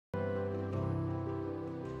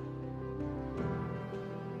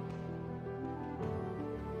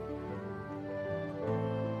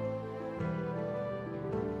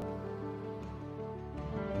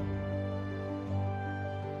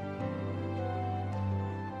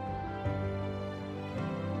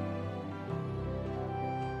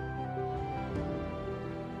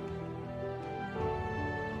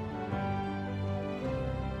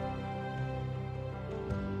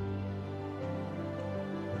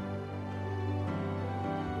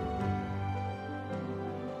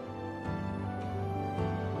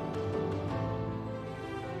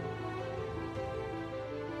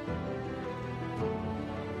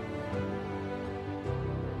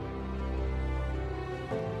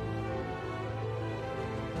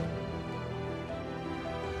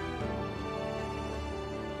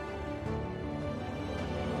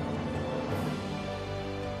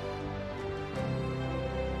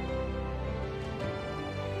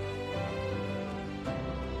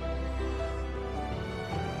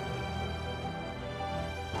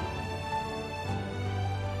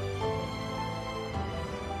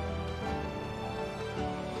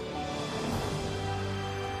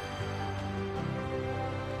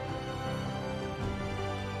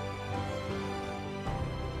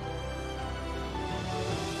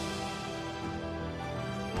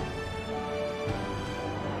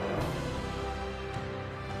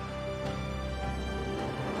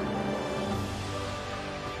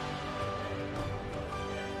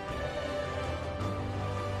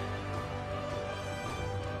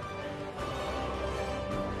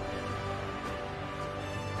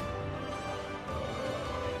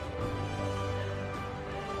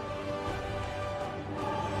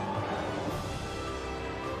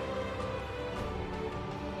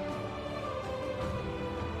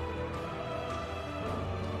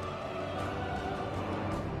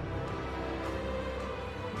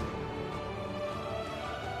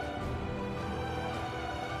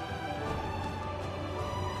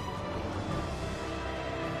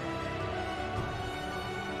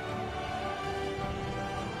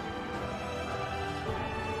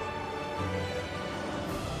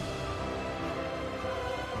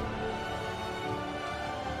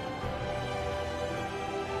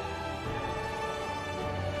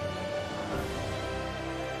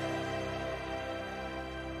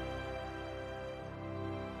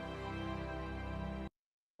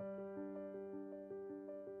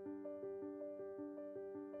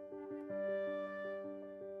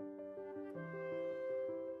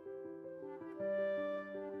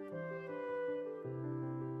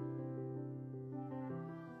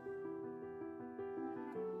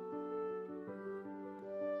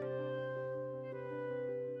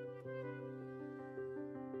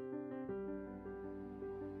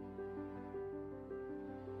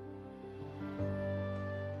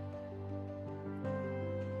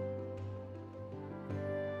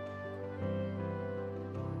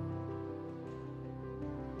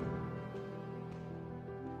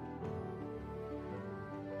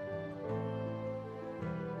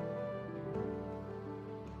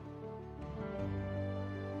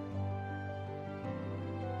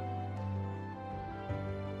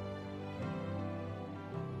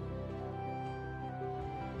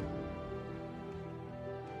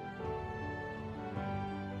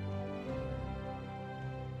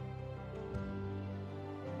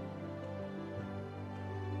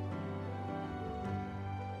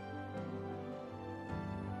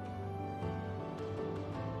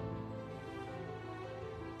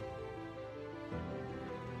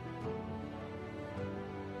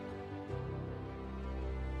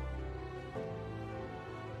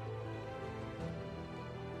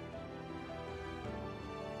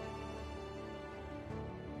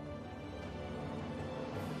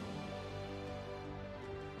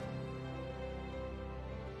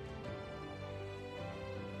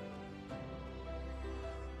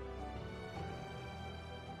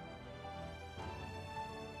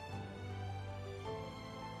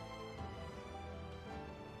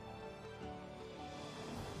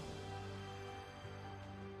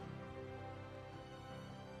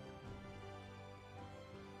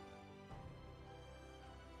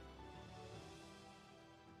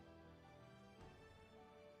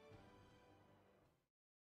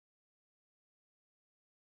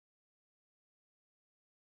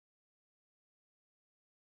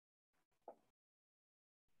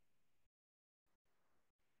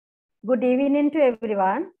Good evening to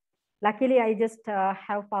everyone. Luckily, I just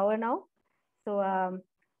have power now. So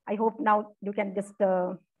I hope now you can just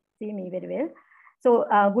see me very well. So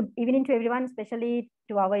good evening to everyone, especially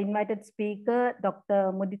to our invited speaker,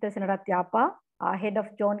 Dr. Muditha Senarath-Yapa, head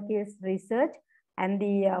of John Keells Research and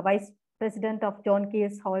the Vice President of John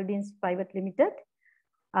Keells Holdings Private Limited.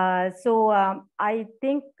 I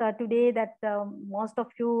think today that most of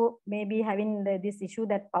you may be having this issue,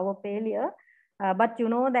 that power failure. But you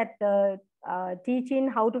know that teaching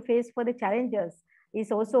how to face for the challenges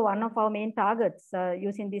is also one of our main targets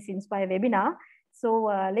using this Inspire webinar. So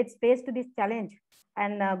let's face to this challenge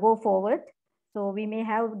and go forward. So we may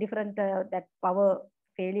have different that power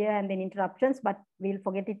failure and then interruptions, but we'll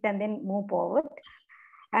forget it and then move forward.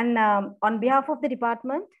 And on behalf of the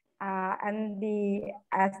department and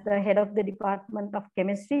as the head of the Department of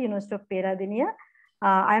Chemistry, University of Peradeniya,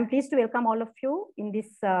 I am pleased to welcome all of you in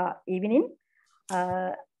this evening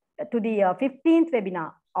to the 15th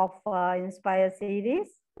webinar of Inspire series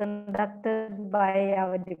conducted by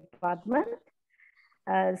our department.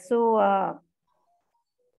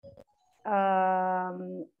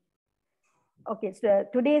 Okay, so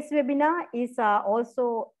today's webinar is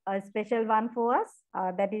also a special one for us.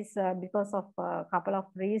 That is because of a couple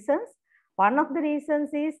of reasons. One of the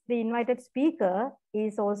reasons is the invited speaker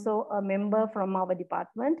is also a member from our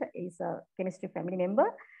department, is a chemistry family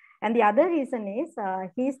member. And the other reason is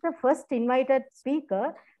he is the first invited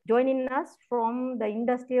speaker joining us from the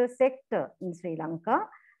industrial sector in Sri Lanka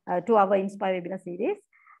to our Inspire webinar series.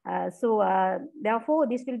 Therefore,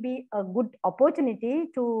 this will be a good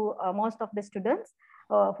opportunity to most of the students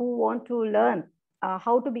who want to learn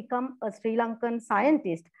how to become a Sri Lankan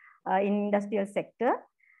scientist in industrial sector.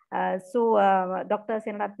 Dr.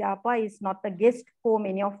 Senarath-Yapa is not a guest for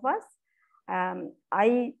many of us.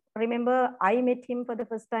 I remember I met him for the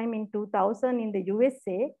first time in 2000 in the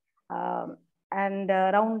USA and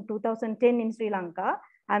around 2010 in Sri Lanka.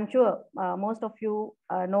 I'm sure most of you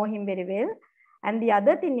know him very well. And the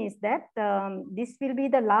other thing is that this will be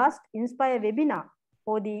the last Inspire webinar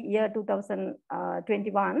for the year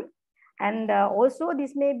 2021. And also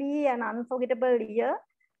this may be an unforgettable year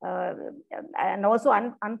and also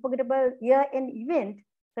unforgettable year-end event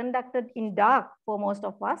conducted in dark for most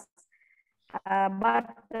of us, but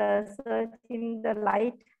searching the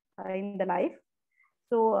light in the life.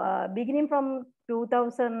 So beginning from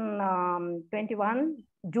 2021,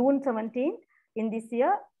 June 17, in this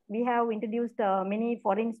year, we have introduced many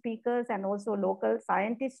foreign speakers and also local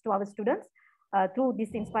scientists to our students through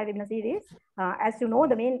this Inspire webinar series. As you know,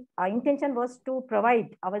 the main intention was to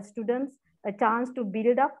provide our students a chance to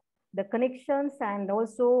build up the connections and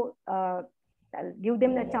also give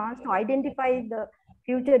them a chance to identify the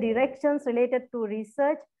future directions related to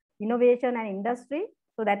research, innovation, and industry.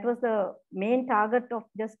 So that was the main target of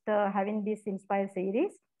just having this Inspire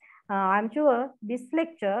series. I'm sure this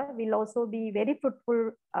lecture will also be very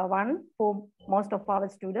fruitful one for most of our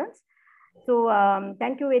students. So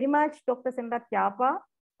thank you very much, Dr. Senarath-Yapa,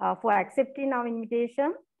 for accepting our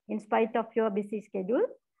invitation in spite of your busy schedule.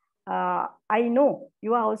 I know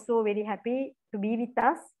you are also very happy to be with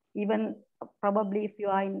us, even probably if you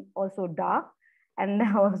are in also dark, and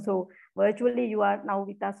also virtually you are now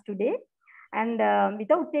with us today. And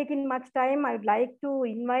without taking much time, I would like to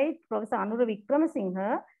invite Professor Anura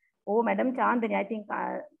Wickramasinghe. Oh, Madam Chandani, I think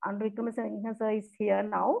Anura Wickramasinghe sir is here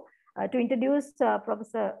now to introduce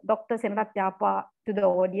Professor Dr. Senarath-Yapa to the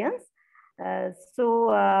audience. I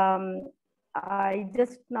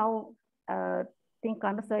just now think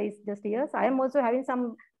Anura sir is just here. So I am also having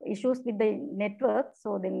some issues with the network.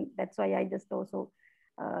 So then that's why I just also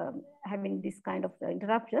having this kind of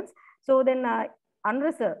interruptions. So then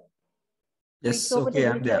Anura sir. Yes, okay,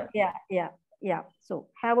 I'm there. Yeah. So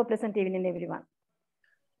have a pleasant evening, everyone.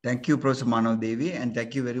 Thank you, Professor Manav Devi, and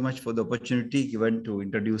thank you very much for the opportunity given to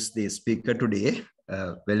introduce the speaker today.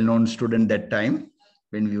 Well-known student that time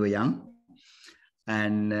when we were young.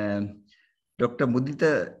 And Dr.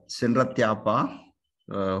 Muditha Senarath-Yapa,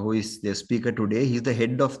 who is the speaker today, he's the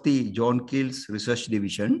head of the John Keells Research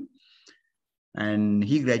Division. And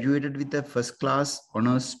he graduated with a first-class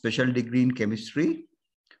honors special degree in chemistry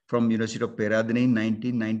from University of Peradeniya in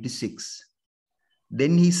 1996.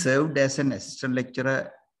 Then he served as an assistant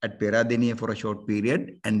lecturer at Peradeniya for a short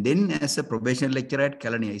period, and then as a probation lecturer at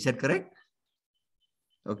Kelaniya. Is that correct?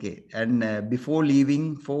 Okay. And before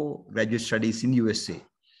leaving for graduate studies in USA,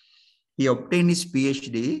 he obtained his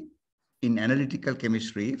PhD in analytical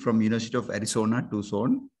chemistry from University of Arizona,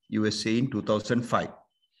 Tucson, USA in 2005.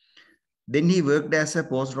 Then he worked as a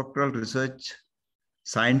postdoctoral research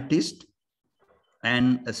scientist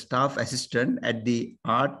and a staff assistant at the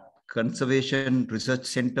Art Conservation Research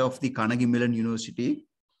Center of the Carnegie Mellon University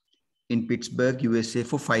in Pittsburgh, USA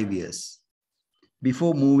for 5 years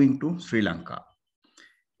before moving to Sri Lanka.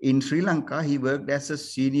 In Sri Lanka, he worked as a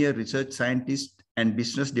senior research scientist and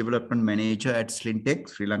business development manager at Slintech,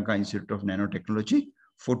 Sri Lanka Institute of Nanotechnology,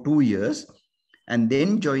 for 2 years, and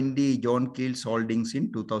then joined the John Keells Holdings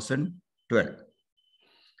in 2012.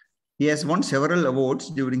 He has won several awards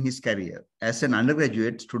during his career. As an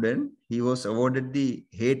undergraduate student, he was awarded the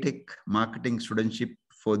Haytech Marketing Studentship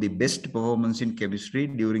for the best performance in chemistry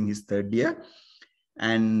during his 3rd year,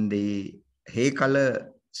 and the Hay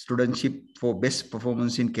Color Studentship for best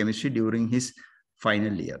performance in chemistry during his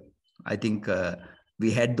final year. I think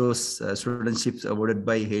we had those studentships awarded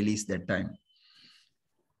by Haley's that time.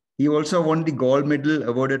 He also won the gold medal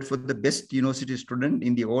awarded for the best university student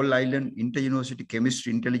in the All-Island Inter-University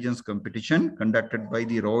Chemistry Intelligence Competition conducted by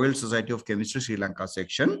the Royal Society of Chemistry Sri Lanka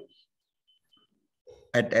section.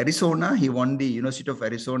 At Arizona, he won the University of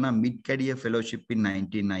Arizona Mid-Career Fellowship in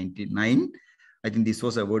 1999. I think this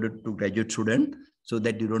was awarded to graduate students so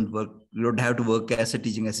that you don't have to work as a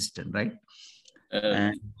teaching assistant, right?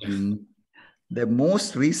 And the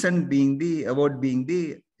most recent award being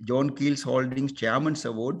the John Keells Holdings Chairman's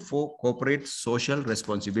Award for Corporate Social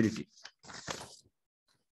Responsibility.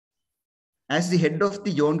 As the head of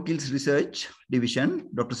the John Keells Research Division,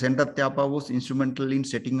 Dr. Senarath-Yapa was instrumental in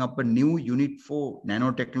setting up a new unit for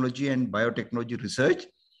nanotechnology and biotechnology research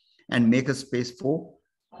and make a space for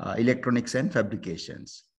electronics and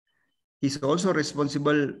fabrications. He's also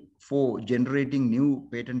responsible for generating new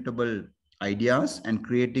patentable ideas and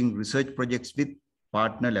creating research projects with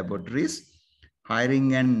partner laboratories,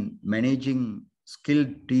 hiring and managing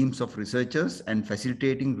skilled teams of researchers, and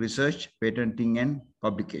facilitating research, patenting, and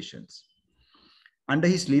publications. Under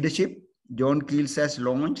his leadership, John Keells has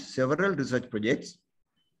launched several research projects,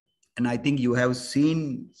 and I think you have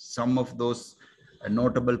seen some of those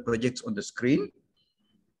notable projects on the screen,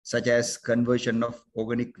 such as conversion of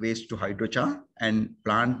organic waste to hydrochar and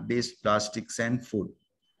plant-based plastics and food.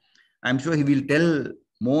 I'm sure he will tell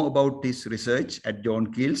more about his research at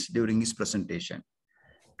John Keells during his presentation.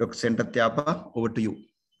 Dr. Senarath-Yapa, over to you.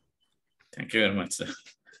 Thank you very much, sir.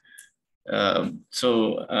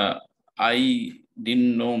 I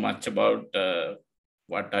didn't know much about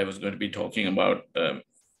what I was going to be talking about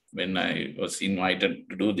when I was invited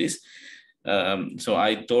to do this. So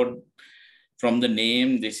I thought from the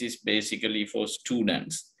name, this is basically for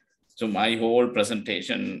students. So my whole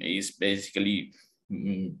presentation is basically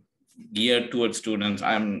geared towards students.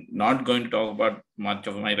 I'm not going to talk about much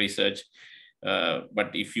of my research,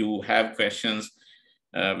 but if you have questions,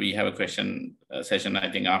 we have a question session,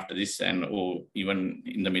 I think, after this, and or even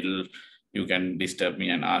in the middle, you can disturb me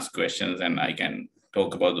and ask questions and I can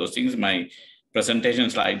talk about those things. My presentation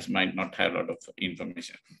slides might not have a lot of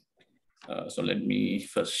information. So let me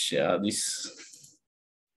first share this.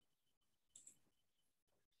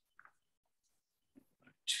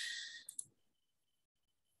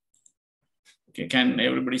 Okay, can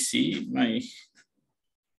everybody see my?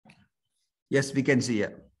 Yes, we can see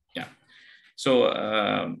it. Yeah. So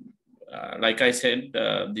like I said,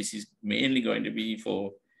 this is mainly going to be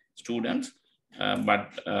for students,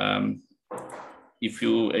 but if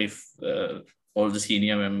all the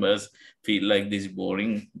senior members feel like this is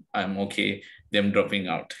boring, I'm okay them dropping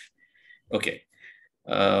out. Okay.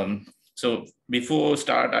 So before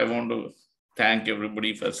start, I want to thank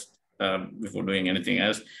everybody first before doing anything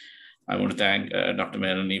else. I want to thank Dr.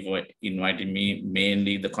 Melanie for inviting me.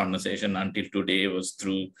 Mainly the conversation until today was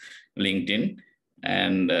through LinkedIn.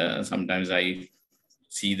 And sometimes I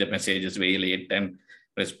see the messages very late and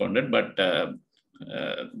responded, but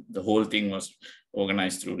the whole thing was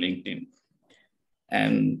organized through LinkedIn.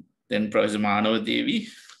 And then Professor Manawa Devi,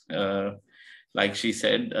 like she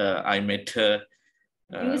said, I met her.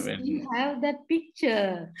 You still have that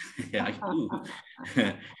picture. Yeah, I do.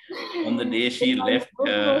 On the day she left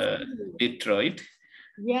Detroit.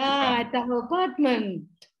 Yeah, at our apartment.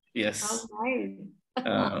 Yes. How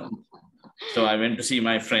nice. So I went to see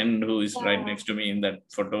my friend who is right next to me in that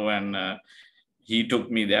photo, and he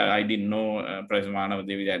took me there. I didn't know Professor Manawa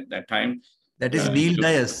Devi at that time. That is Neil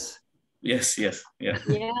Dias. Yes. Yeah.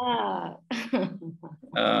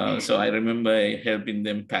 So I remember helping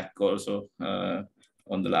them pack also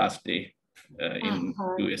on the last day in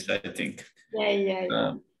US, I think.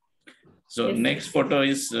 Yeah. So yes. Next photo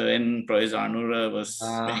is when Professor Anura was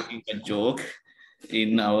making a joke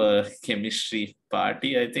in our chemistry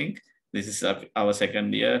party, I think. This is our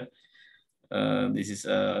second year. This is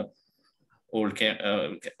old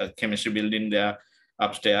chemistry building there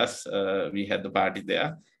upstairs. We had the party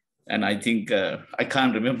there. And I think, I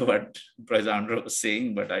can't remember what Professor Andrew was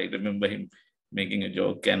saying, but I remember him making a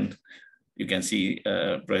joke, and you can see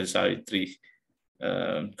Professor Savitri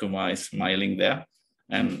Kumar is smiling there,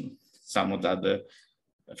 and some of the other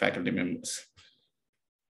faculty members.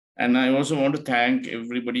 And I also want to thank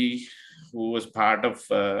everybody who was part of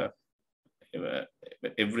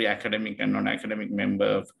every academic and non-academic member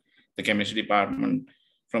of the chemistry department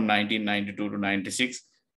from 1992 to 96.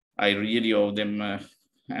 I really owe them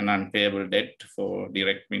an unpayable debt for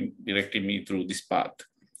directing me through this path.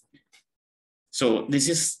 So this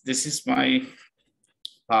is my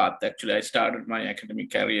path. Actually, I started my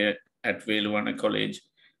academic career at Veluwana College,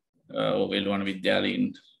 or Veluwana Vidyalaya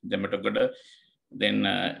in Dematogada. Then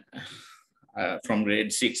from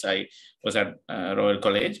grade 6, I was at Royal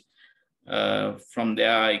College. From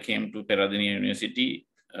there, I came to Peradeniya University.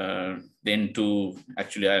 Then to,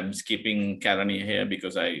 actually, I'm skipping Keells here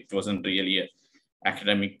because it wasn't really a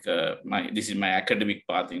academic, this is my academic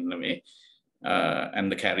path in a way,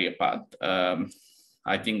 and the career path.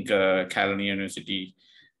 I think Keells University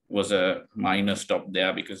was a minor stop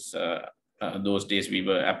there because those days we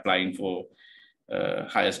were applying for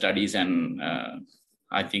higher studies, and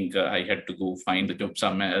I think I had to go find a job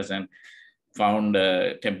somewhere else, and found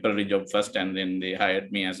a temporary job first, and then they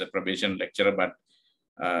hired me as a probation lecturer. But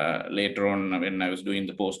later on, when I was doing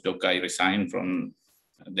the postdoc, I resigned from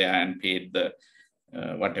there and paid the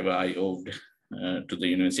whatever I owed to the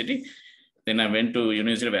university. Then I went to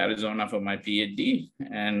University of Arizona for my PhD,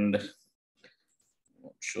 and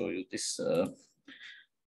I'll show you this.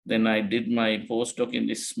 Then I did my postdoc in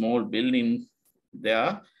this small building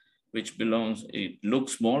there, which belongs, it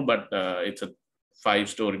looks small, but it's a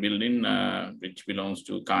 5-story building, which belongs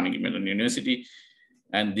to Carnegie Mellon University.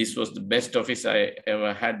 And this was the best office I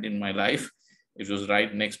ever had in my life. It was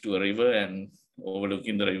right next to a river and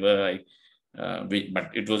overlooking the river. But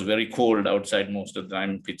it was very cold outside most of the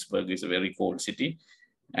time. Pittsburgh is a very cold city.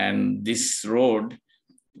 And this road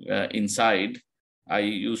inside, I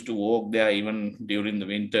used to walk there even during the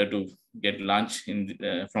winter to get lunch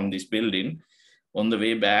from this building. On the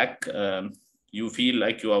way back, you feel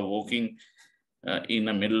like you are walking in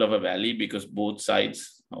the middle of a valley, because both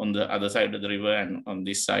sides, on the other side of the river and on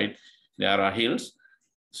this side, there are hills.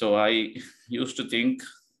 So I used to think,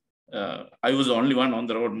 I was the only one on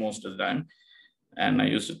the road most of the time. And I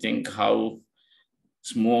used to think how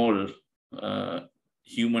small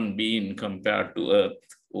human being compared to Earth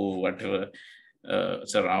or whatever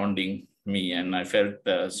surrounding me. And I felt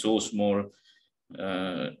so small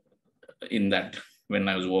in that when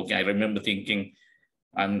I was walking. I remember thinking,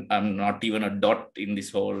 I'm not even a dot in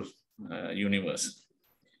this whole universe.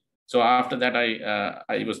 So after that,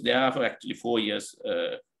 I was there for actually 4 years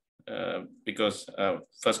because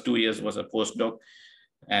first 2 years was a postdoc,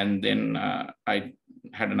 and then I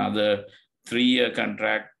had another 3-year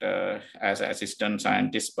contract as assistant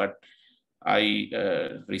scientist, but I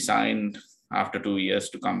resigned after 2 years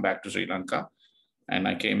to come back to Sri Lanka, and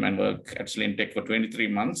I came and worked at Slintech for 23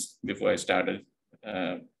 months before I started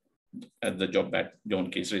at the job at John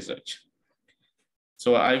Keells Research.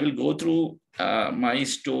 So I will go through my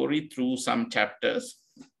story through some chapters,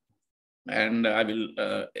 and I will.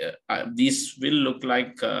 These will look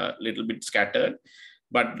like a little bit scattered,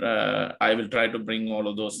 but I will try to bring all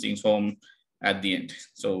of those things home at the end.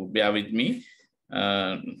 So bear with me.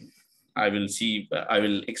 I will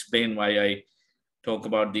explain why I talk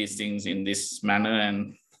about these things in this manner,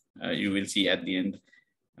 and you will see at the end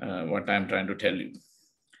what I'm trying to tell you.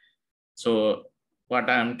 So what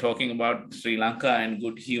I'm talking about, Sri Lanka and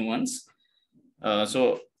good humans.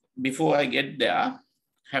 So before I get there,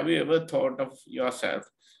 have you ever thought of yourself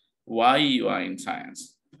why you are in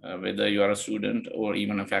science, whether you are a student or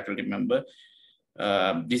even a faculty member?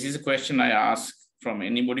 This is a question I ask from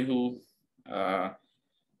anybody who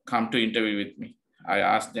come to interview with me. I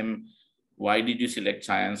ask them, why did you select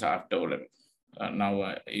science after O-level?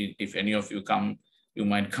 Now, if any of you come, you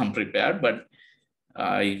might come prepared, but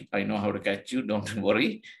I know how to catch you, don't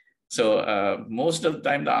worry. So most of the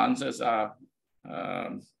time, the answers are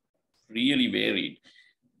really varied.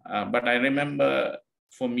 But I remember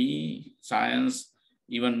for me, science,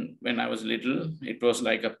 even when I was little, it was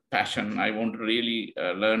like a passion. I want to really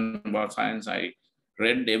learn about science. I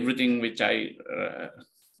read everything which I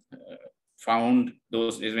found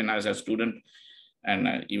those days when I was a student,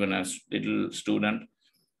 and even as little student,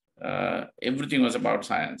 everything was about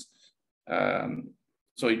science.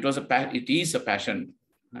 So it is a passion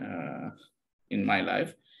in my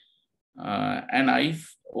life. And I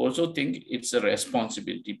also think it's a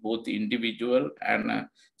responsibility, both individual and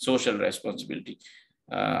social responsibility.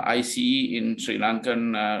 I see in Sri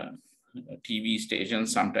Lankan TV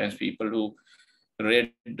stations, sometimes people who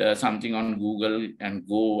read something on Google and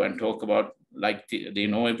go and talk about like they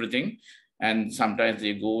know everything. And sometimes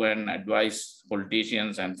they go and advise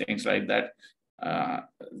politicians and things like that.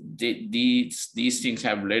 These things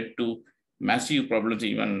have led to massive problems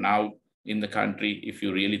even now in the country, if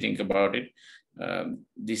you really think about it.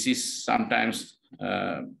 This is sometimes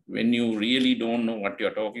when you really don't know what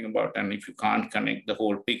you're talking about, and if you can't connect the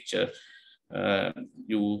whole picture,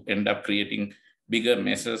 you end up creating bigger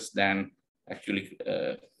messes than actually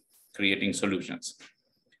creating solutions.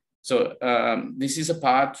 So this is a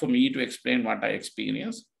part for me to explain what I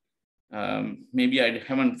experienced. Maybe I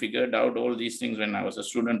haven't figured out all these things when I was a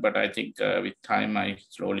student, but I think with time I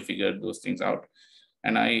slowly figured those things out.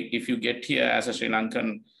 And if you get here as a Sri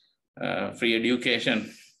Lankan free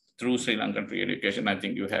education, through Sri Lankan free education, I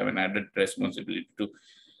think you have an added responsibility to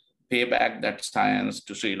pay back that science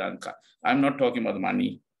to Sri Lanka. I'm not talking about the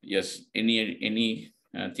money. Yes, any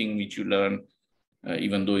thing which you learn,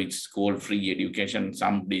 even though it's called free education,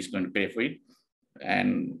 somebody is going to pay for it.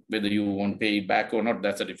 And whether you want to pay it back or not,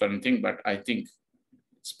 that's a different thing. But I think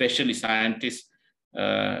especially scientists,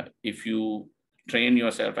 if you train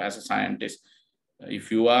yourself as a scientist,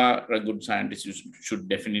 if you are a good scientist, you should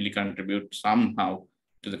definitely contribute somehow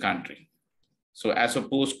to the country. So as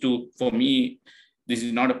opposed to, for me, this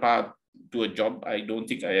is not a path to a job. I don't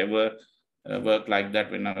think I ever worked like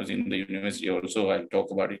that when I was in the university also. I'll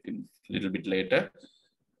talk about it in a little bit later.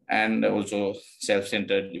 And also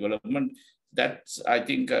self-centered development. That's, I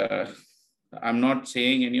think, I'm not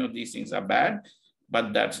saying any of these things are bad,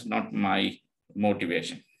 but that's not my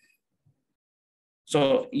motivation.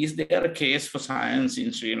 So is there a case for science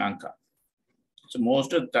in Sri Lanka? So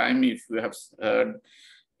most of the time, if you have heard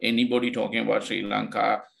anybody talking about Sri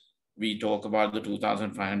Lanka, we talk about the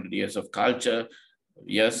 2,500 years of culture.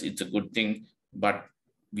 Yes, it's a good thing, but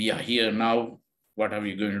we are here now. What are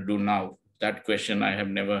we going to do now? That question I have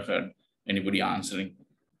never heard anybody answering.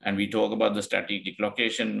 And we talk about the strategic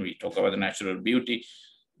location. We talk about the natural beauty.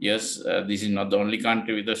 Yes, this is not the only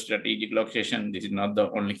country with a strategic location. This is not the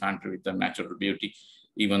only country with a natural beauty,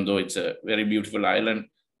 even though it's a very beautiful island.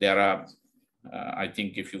 There are, I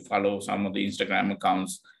think if you follow some of the Instagram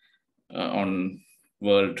accounts on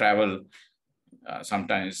world travel,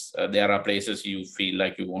 sometimes there are places you feel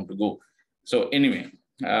like you want to go. So anyway,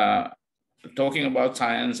 talking about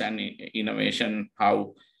science and innovation,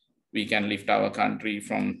 how we can lift our country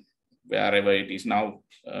from wherever it is now,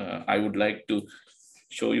 I would like to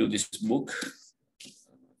show you this book.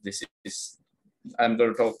 This is, I'm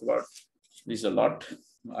going to talk about this a lot.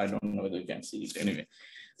 I don't know whether you can see it anyway.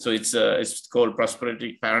 So it's called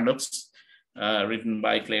Prosperity Paradox, written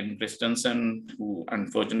by Clayton Christensen, who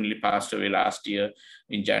unfortunately passed away last year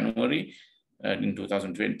in January in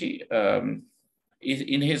 2020.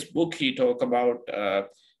 In his book, he talked about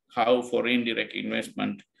how foreign direct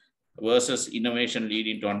investment versus innovation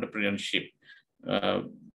leading to entrepreneurship.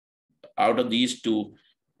 Out of these two,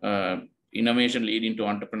 innovation leading to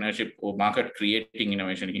entrepreneurship or market creating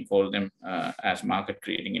innovation, he called them as market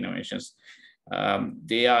creating innovations.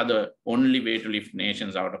 They are the only way to lift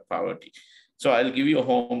nations out of poverty. So I'll give you a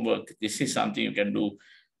homework. This is something you can do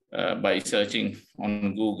by searching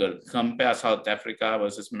on Google. Compare South Africa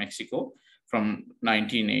versus Mexico from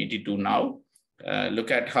 1980 to now.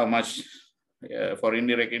 Look at how much foreign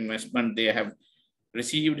direct investment they have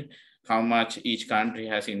received, how much each country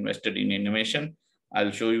has invested in innovation.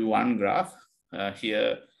 I'll show you one graph.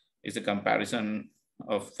 Here is a comparison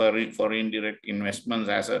of foreign direct investments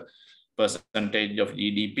as a percentage of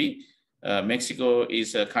GDP. Mexico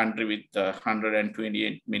is a country with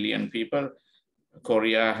 128 million people.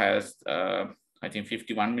 Korea has, I think,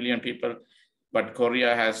 51 million people, but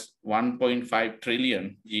Korea has 1.5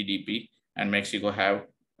 trillion GDP, and Mexico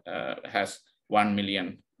has 1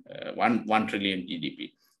 trillion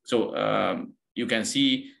GDP. So you can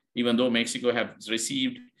see, even though Mexico has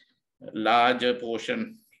received a larger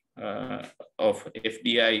portion of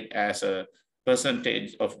FDI as a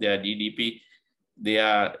percentage of their GDP, they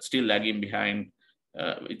are still lagging behind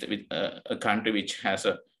with a country which has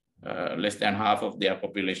less than half of their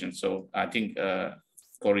population. So I think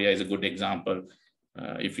Korea is a good example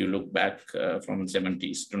if you look back from the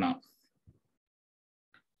 70s to now.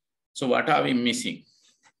 So what are we missing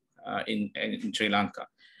in Sri Lanka?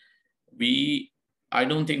 I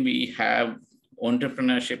don't think we have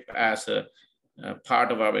entrepreneurship as a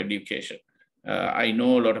part of our education. I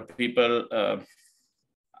know a lot of people.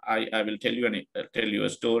 I will tell you a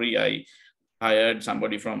story. I hired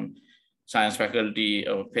somebody from science faculty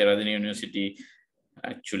of Peradeniya University,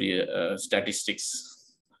 actually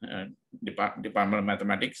statistics department of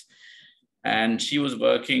mathematics, And she was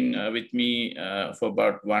working with me for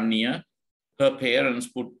about 1 year. Her parents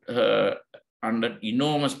put her under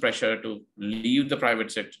enormous pressure to leave the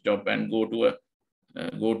private sector job and go to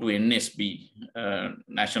NSB,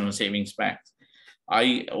 National Savings Bank.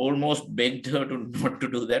 I almost begged her to not to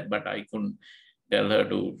do that, but I couldn't tell her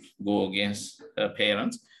to go against her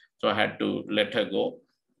parents. So I had to let her go.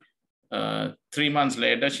 3 months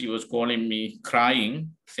later, she was calling me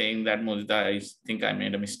crying, saying that, Muditha, I think I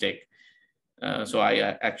made a mistake. So I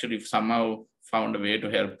actually somehow found a way to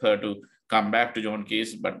help her to come back to John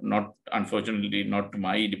Keells, but not, unfortunately, not to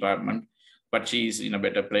my department. But she's in a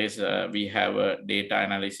better place. We have a data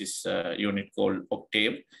analysis unit called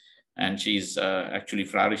Octave, and she's actually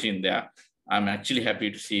flourishing there. I'm actually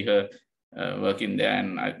happy to see her working there,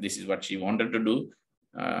 and this is what she wanted to do.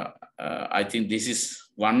 I think this is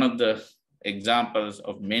one of the examples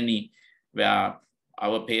of many where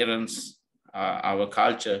our parents, our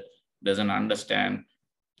culture doesn't understand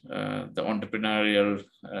the entrepreneurial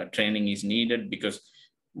training is needed, because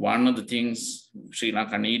one of the things Sri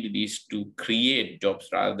Lanka needed is to create jobs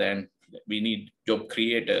rather than we need job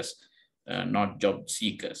creators, not job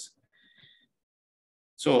seekers.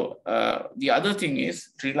 So the other thing is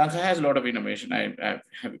Sri Lanka has a lot of innovation.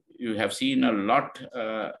 You have seen a lot,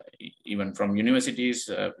 even from universities.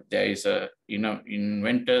 There is a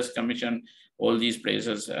inventors commission. All these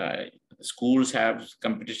places, schools have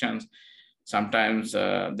competitions. Sometimes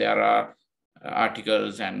there are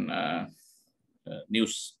articles and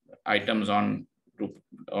news items on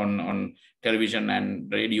television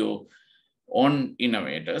and radio on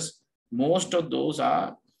innovators. Most of those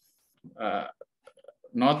are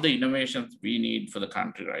not the innovations we need for the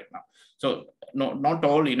country right now. So not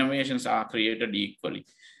all innovations are created equally.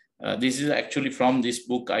 This is actually from this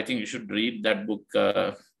book. I think you should read that book.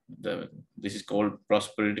 This is called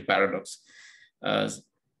Prosperity Paradox.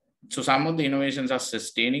 So some of the innovations are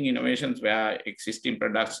sustaining innovations where existing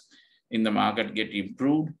products in the market get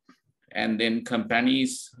improved. And then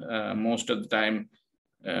companies, most of the time,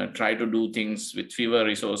 try to do things with fewer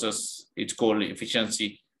resources. It's called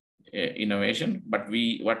efficiency innovation, but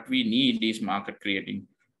what we need is market creating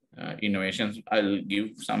innovations. I'll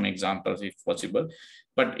give some examples if possible.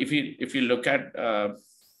 But if you look at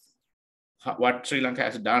what Sri Lanka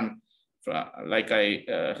has done, like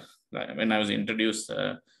when I was introduced,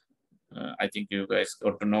 I think you guys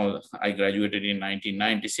got to know I graduated in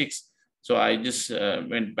 1996. So I just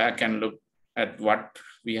went back and looked at what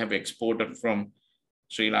we have exported from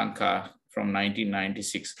Sri Lanka from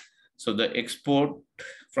 1996. So the export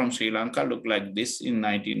from Sri Lanka looked like this in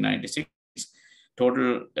 1996.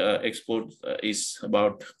 Total export is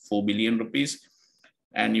about 4 billion rupees.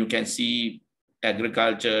 And you can see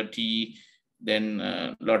agriculture, tea, then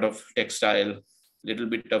a lot of textile, little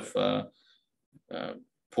bit of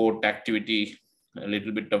port activity, a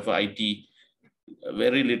little bit of IT,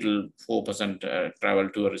 very little 4% travel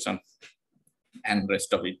tourism, and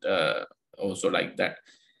rest of it also like that.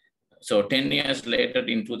 So 10 years later,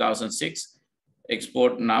 in 2006,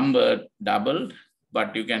 export number doubled,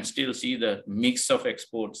 but you can still see the mix of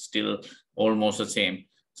exports still almost the same.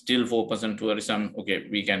 Still 4% tourism. Okay,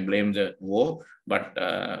 we can blame the war, but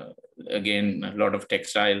again, a lot of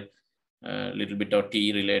textile, a little bit of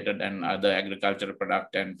tea related and other agricultural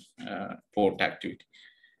product and port activity.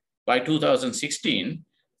 By 2016,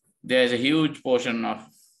 there's a huge portion of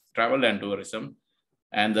travel and tourism,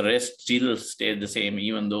 and the rest still stayed the same,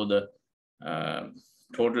 even though the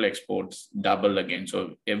total exports double again.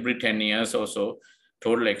 So every 10 years or so,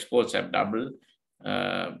 total exports have doubled.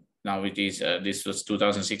 Now it is, this was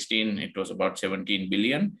 2016, it was about $17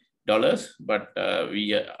 billion, but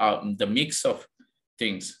the mix of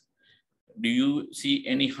things. Do you see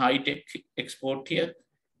any high-tech export here?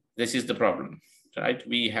 This is the problem, right?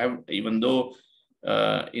 We have, even though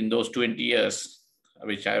in those 20 years,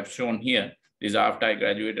 which I have shown here, is after I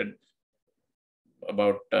graduated,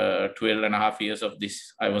 about 12 and a half years of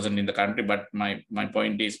this, I wasn't in the country, but my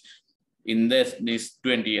point is, in these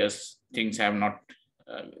 20 years, things have not,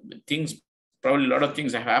 probably a lot of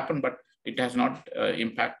things have happened, but it has not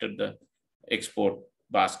impacted the export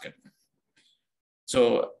basket.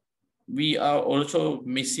 So we are also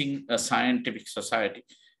missing a scientific society.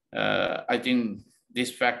 I think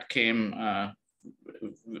this fact came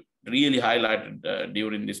really highlighted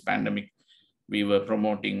during this pandemic. We were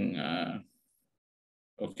promoting,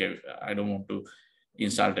 okay, I don't want to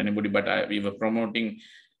insult anybody, but we were promoting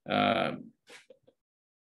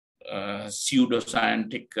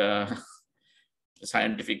pseudoscientific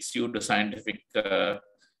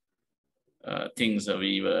things.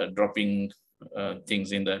 We were dropping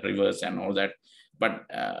things in the rivers and all that. But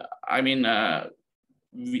I mean,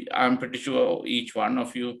 I'm pretty sure each one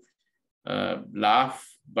of you laugh,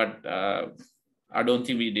 but I don't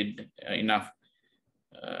think we did enough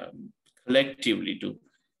collectively to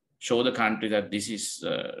show the country that this is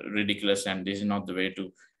ridiculous and this is not the way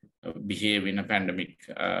to behave in a pandemic.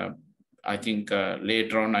 I think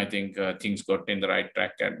later on, I think things got in the right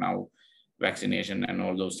track, and now vaccination and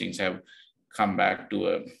all those things have come back to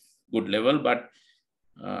a good level. But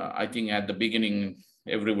I think at the beginning,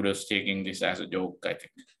 everybody was taking this as a joke, I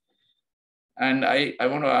think. And I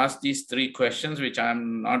want to ask these three questions, which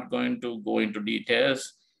I'm not going to go into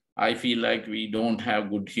details. I feel like we don't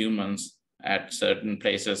have good humans at certain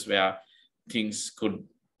places where things could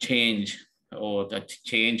change, or that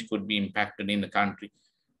change could be impacted in the country.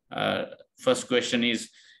 First question is,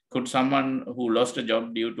 could someone who lost a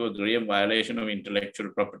job due to a grave violation of intellectual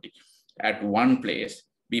property at one place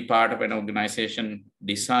be part of an organization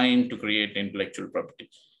designed to create intellectual property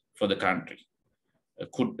for the country?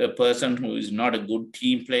 Could a person who is not a good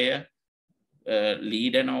team player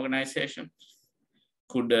lead an organization?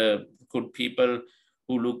 Could people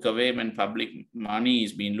who look away when public money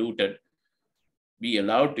is being looted be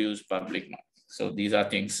allowed to use public money? So these are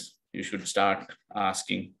things you should start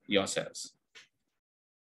asking yourselves.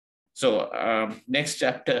 So next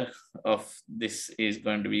chapter of this is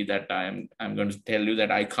going to be that I'm going to tell you that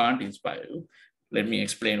I can't inspire you. Let me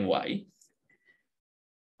explain why.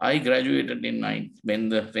 I graduated in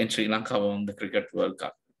when Sri Lanka won the Cricket World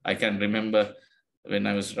Cup. I can remember when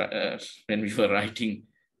when we were writing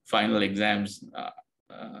final exams,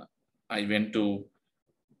 I went to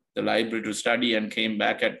the library to study and came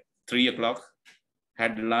back at 3 o'clock,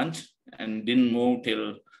 had lunch, and didn't move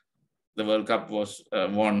till the World Cup was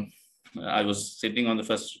won. I was sitting on the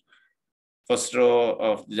first row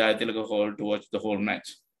of the Jayatilaka Hall to watch the whole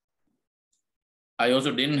match. I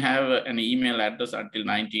also didn't have an email address until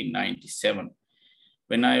 1997.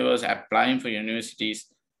 When I was applying for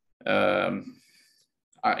universities in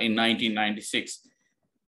 1996,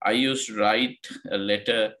 I used to write a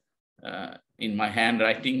letter in my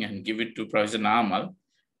handwriting and give it to Professor Namal.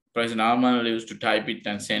 Professor Namal used to type it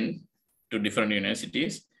and send to different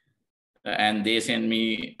universities. And they send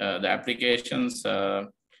me the applications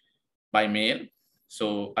by mail.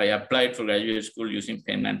 So I applied for graduate school using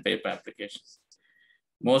pen and paper applications.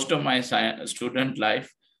 Most of my student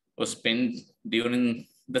life was spent during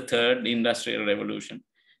the third industrial revolution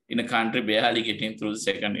in a country barely getting through the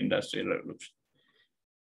second industrial revolution.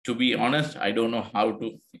 To be honest, I don't know how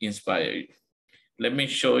to inspire you. Let me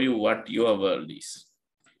show you what your world is.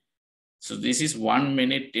 So this is 1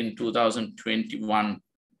 minute in 2021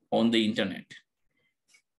 on the internet.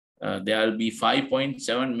 There will be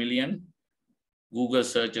 5.7 million Google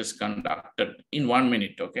searches conducted in 1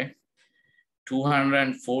 minute, okay?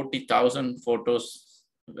 240,000 photos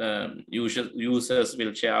users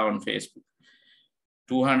will share on Facebook.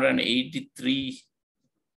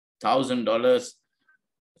 $283,000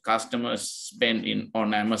 customers spend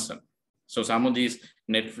on Amazon. So some of these,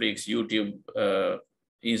 Netflix, YouTube,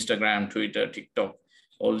 Instagram, Twitter, TikTok,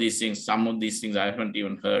 all these things, some of these things I haven't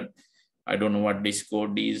even heard. I don't know what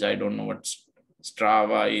Discord is. I don't know what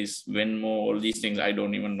Strava is, Venmo, all these things I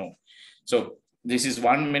don't even know. So this is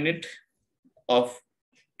 1 minute of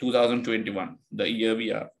 2021, the year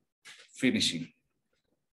we are finishing.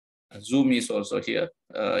 Zoom is also here,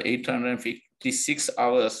 856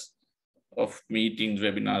 hours of meetings,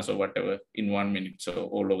 webinars, or whatever in 1 minute, so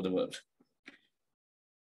all over the world.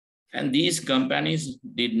 And these companies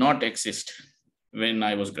did not exist when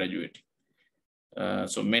I was graduating.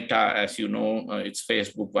 So Meta, as you know, it's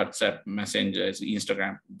Facebook, WhatsApp, Messenger,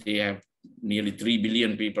 Instagram. They have nearly 3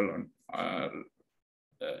 billion people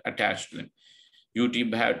attached to them.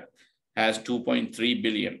 YouTube has 2.3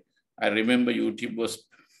 billion. I remember when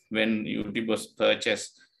YouTube was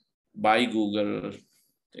purchased by Google,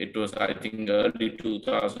 it was, I think, early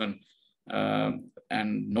 2000,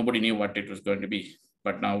 and nobody knew what it was going to be.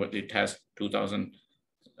 But now it has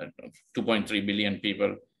 2.3 billion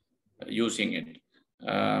people using it.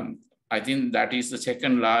 I think that is the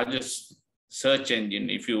second largest search engine.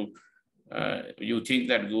 If you think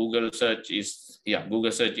that Google search is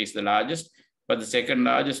the largest, but the second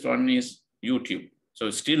largest one is YouTube. So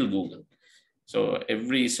it's still Google. So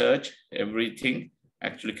every search, everything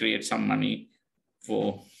actually creates some money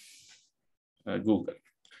for Google.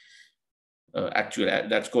 Actually,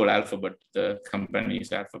 that's called Alphabet. The company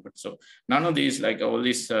is Alphabet. So none of these, like all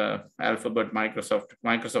these Alphabet,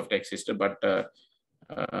 Microsoft existed, but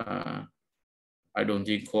I don't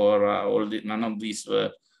think Quora, none of these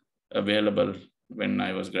were available when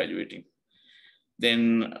I was graduating.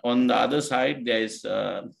 Then on the other side, there is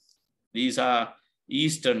these are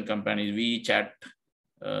Eastern companies, WeChat,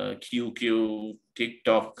 QQ,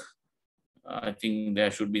 TikTok. I think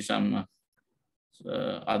there should be some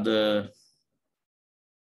other,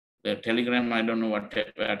 the Telegram, I don't know what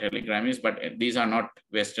Telegram is, but these are not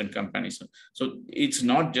Western companies. So it's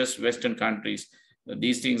not just Western countries.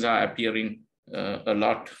 These things are appearing a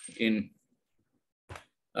lot in,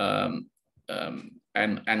 and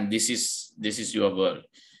this is your world.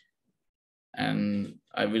 And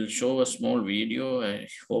I will show a small video. I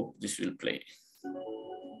hope this will play.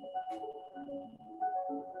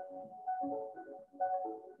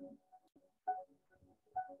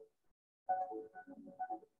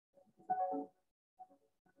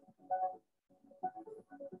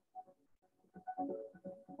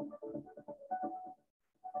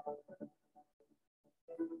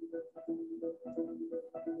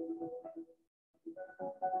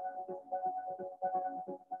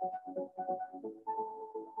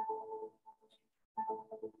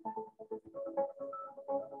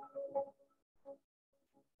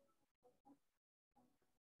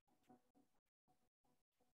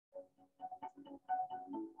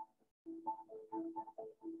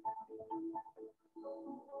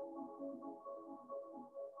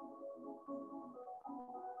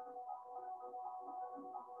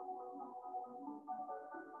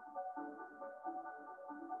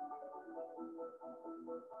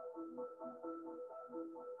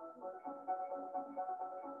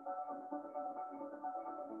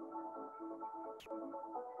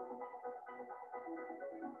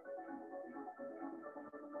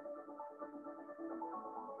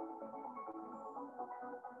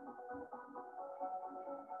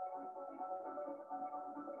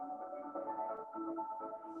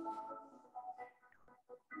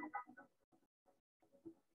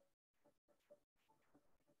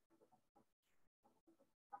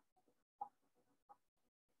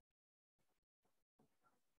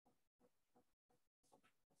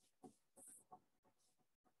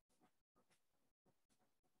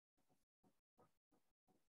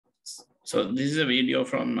 So this is a video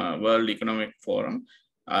from World Economic Forum.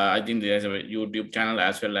 I think there's a YouTube channel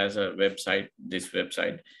as well as a website, this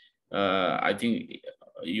website. I think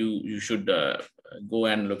you should go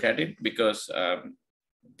and look at it, because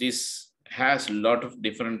this has a lot of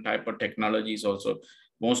different type of technologies also.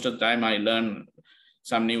 Most of the time I learn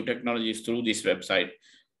some new technologies through this website,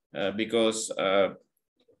 because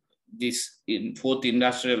this fourth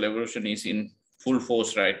industrial revolution is in full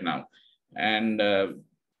force right now. And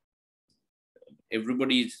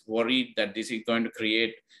everybody is worried that this is going to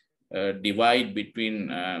create a divide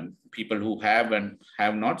between people who have and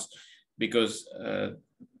have nots, because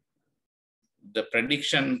the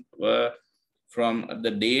prediction were from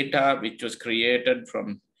the data which was created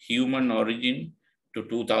from human origin to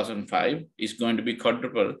 2005 is going to be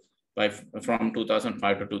quadruple from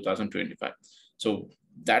 2005 to 2025. So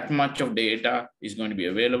that much of data is going to be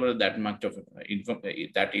available, that much of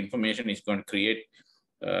that information is going to create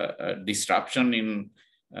disruption in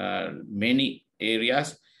many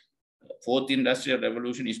areas. Fourth industrial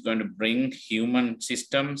revolution is going to bring human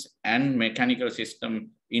systems and mechanical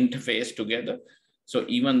system interface together. So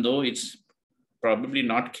even though it's probably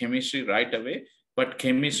not chemistry right away, but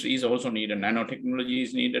chemistry is also needed. Nanotechnology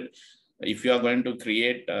is needed. If you are going to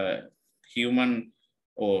create a human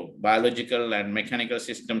or biological and mechanical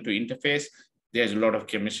system to interface, there's a lot of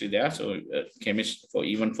chemistry there. So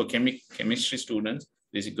even for chemistry students,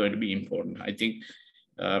 this is going to be important. I think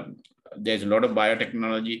there's a lot of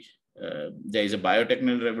biotechnology. There is a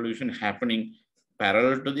biotechnology revolution happening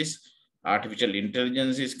parallel to this. Artificial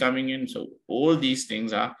intelligence is coming in. So all these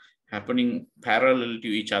things are happening parallel to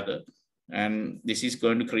each other. And this is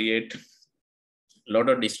going to create a lot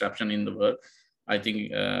of disruption in the world. I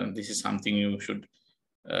think this is something you should,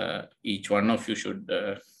 each one of you should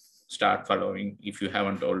start following if you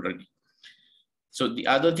haven't already. So the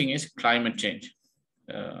other thing is climate change.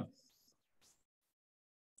 I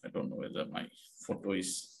don't know whether my photo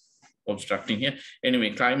is obstructing here.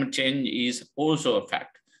 Anyway, climate change is also a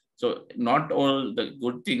fact. So not all the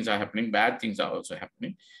good things are happening, bad things are also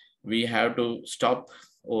happening. We have to stop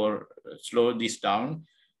or slow this down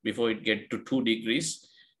before it gets to 2 degrees.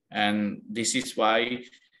 And this is why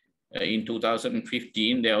in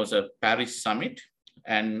 2015, there was a Paris summit,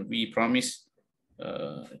 and we promised,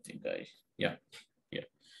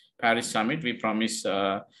 Paris summit, we promised,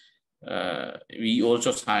 we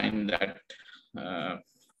also signed that,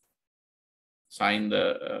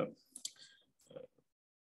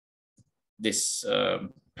 this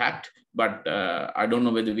pact, but I don't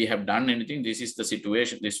know whether we have done anything. This is the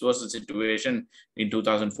situation. This was the situation in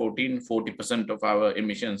 2014. 40% of our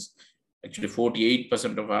emissions, actually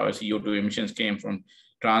 48% of our CO2 emissions came from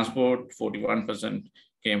transport, 41%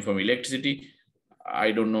 came from electricity.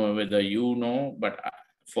 I don't know whether you know, but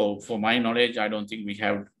for my knowledge, I don't think we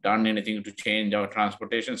have done anything to change our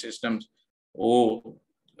transportation systems or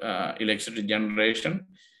electricity generation.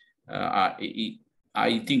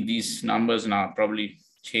 I think these numbers now probably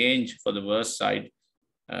change for the worst side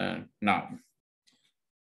now.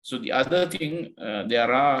 So the other thing,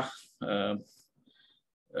 there are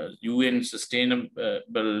UN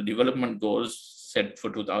Sustainable Development Goals set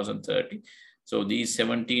for 2030. So these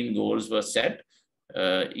 17 goals were set,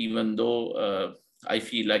 even though I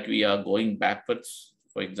feel like we are going backwards.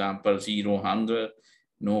 For example, zero hunger,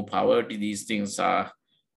 no poverty, these things are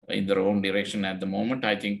in the wrong direction at the moment.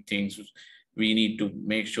 I think we need to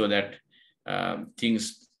make sure that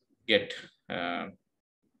things get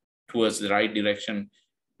towards the right direction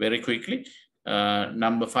very quickly.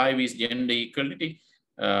 Number 5 is gender equality.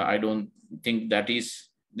 I don't think that is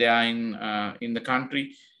there in the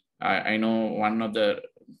country. I know one of the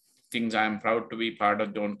things I'm proud to be part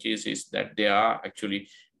of John Keells is that they are actually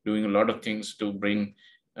doing a lot of things to bring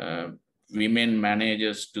women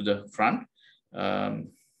managers to the front.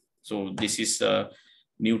 So this is a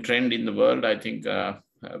new trend in the world. I think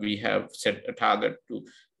we have set a target to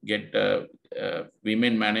get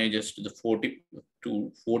women managers to the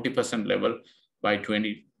 40% level by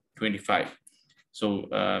 2025. So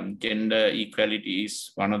gender equality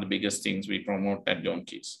is one of the biggest things we promote at John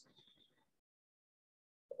Keells.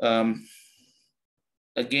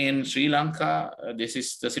 Again, Sri Lanka, this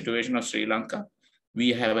is the situation of Sri Lanka. We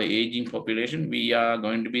have an aging population. We are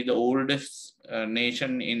going to be the oldest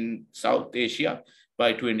nation in South Asia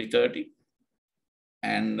by 2030.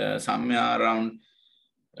 And somewhere around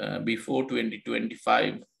before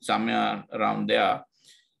 2025, somewhere around there,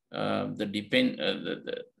 the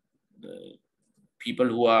people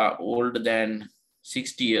who are older than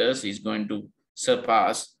 60 years is going to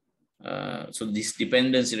surpass. So this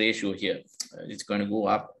dependency ratio here, it's going to go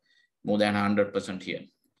up more than 100% here,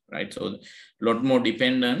 right? So a lot more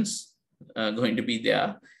dependence going to be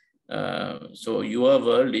there. So your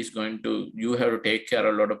world is going to, you have to take care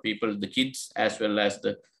of a lot of people, the kids as well as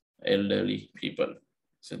the elderly people.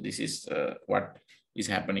 So this is what is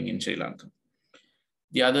happening in Sri Lanka.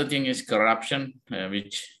 The other thing is corruption,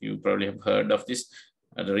 which you probably have heard of this.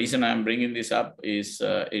 The reason I'm bringing this up is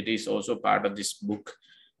it is also part of this book.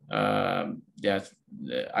 I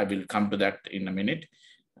will come to that in a minute.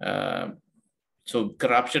 So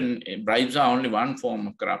corruption, bribes are only one form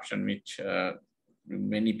of corruption, which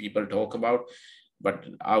many people talk about, but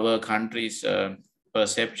our country's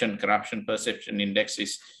corruption perception index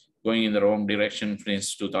is going in the wrong direction.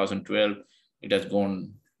 Since 2012, it has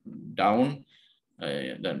gone down.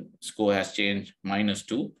 The score has changed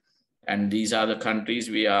 -2. And these are the countries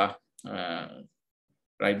we are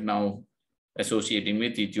right now associating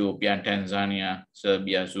with: Ethiopia, Tanzania,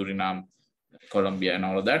 Serbia, Suriname, Colombia, and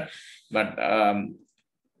all of that. But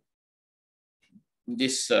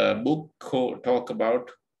this book talk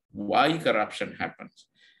about why corruption happens.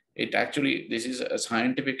 It actually, this is a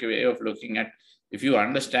scientific way of looking at, if you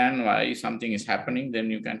understand why something is happening,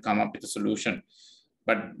 then you can come up with a solution.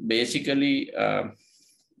 But basically,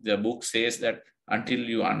 the book says that until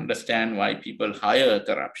you understand why people hire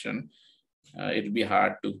corruption, it'll be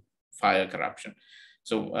hard to fire corruption.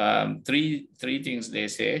 So three things they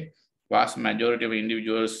say. Vast majority of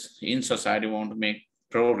individuals in society want to make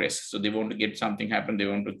progress. So they want to get something happen. They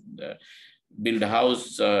want to build a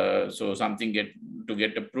house. So something to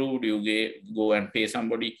get approved, you go and pay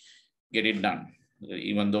somebody, get it done,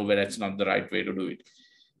 even though that's not the right way to do it.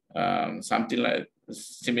 Something like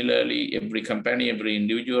similarly, every company, every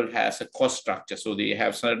individual has a cost structure. So they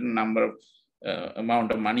have certain number of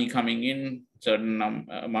amount of money coming in, certain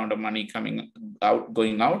amount of money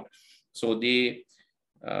going out. So they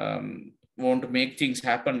want to make things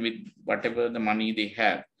happen with whatever the money they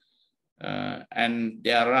have. And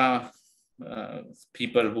there are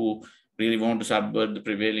people who really want to subvert the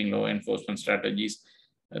prevailing law enforcement strategies.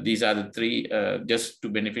 These are the three, just to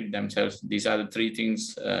benefit themselves. These are the three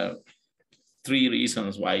things, three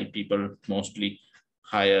reasons why people mostly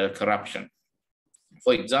hire corruption.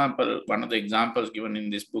 For example, one of the examples given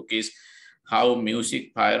in this book is how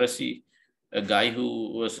music piracy, a guy who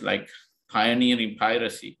was like pioneering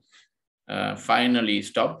piracy, finally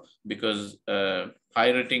stopped because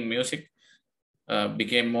pirating music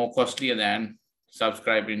became more costly than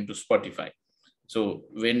subscribing to Spotify. So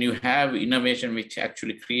when you have innovation which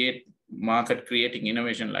actually create market creating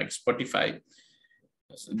innovation like Spotify,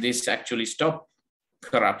 this actually stopped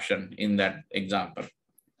corruption in that example.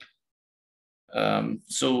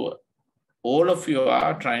 So all of you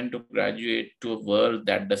are trying to graduate to a world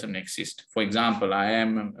that doesn't exist. For example, I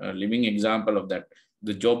am a living example of that.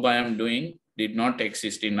 the job I am doing did not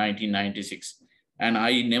exist in 1996. And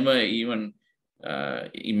I never even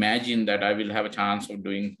imagined that I will have a chance of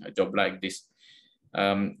doing a job like this.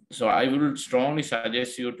 So I will strongly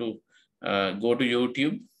suggest you to go to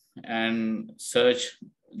YouTube and search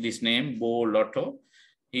this name, Bo Lotto.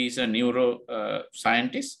 He's a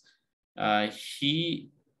neuroscientist. He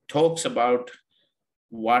talks about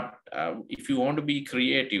what, if you want to be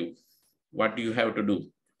creative, what do you have to do?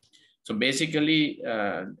 So basically,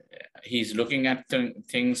 he's looking at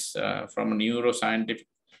things from a neuroscientific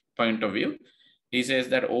point of view. He says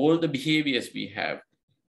that all the behaviors we have,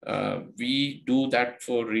 we do that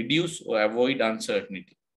for reduce or avoid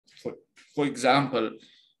uncertainty. For example,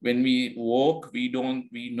 when we walk, we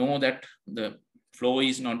know that the floor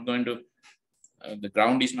is not going to, the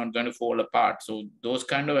ground is not going to fall apart. So those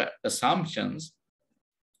kind of assumptions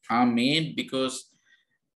are made because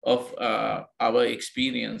of our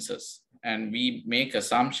experiences, and we make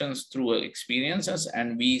assumptions through our experiences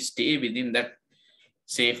and we stay within that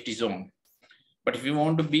safety zone. But if you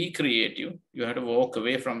want to be creative, you have to walk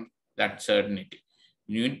away from that certainty.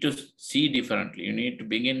 You need to see differently. You need to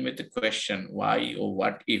begin with the question, why or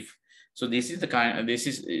what if. So this is the kind,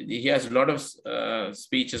 he has a lot of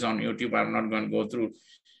speeches on YouTube. I'm not going to go through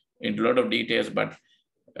into a lot of details, but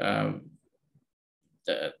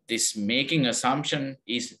this making assumptions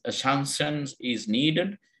is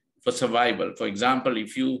needed for survival. For example,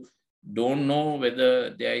 if you don't know whether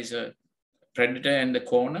there is a predator in the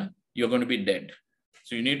corner, you're going to be dead.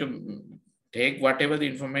 So you need to take whatever the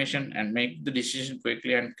information and make the decision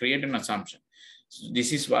quickly and create an assumption. So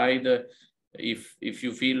this is why if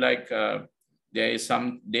you feel like there is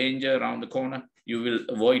some danger around the corner, you will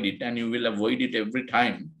avoid it, and you will avoid it every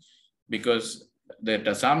time, because that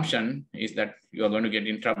assumption is that you are going to get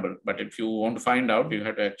in trouble. But if you want to find out, you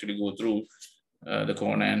have to actually go through the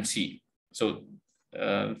corner and see. So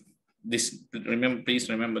please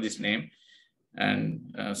remember this name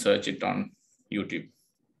and search it on YouTube.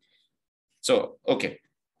 So, okay.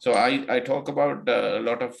 So I talk about a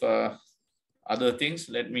lot of other things.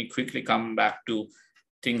 Let me quickly come back to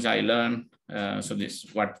things I learned. So this,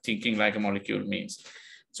 what thinking like a molecule means.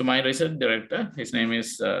 So my research director, his name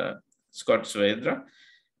is Scott Svedra.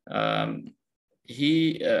 After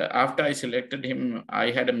I selected him,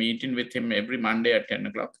 I had a meeting with him every Monday at 10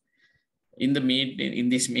 o'clock. In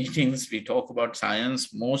these meetings, we talk about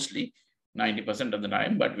science mostly, 90% of the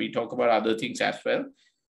time, but we talk about other things as well.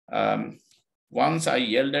 Once I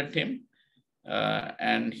yelled at him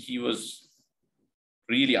and he was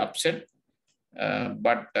really upset.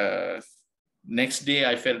 But next day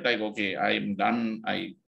I felt like, okay, I'm done.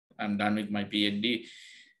 I'm done with my PhD.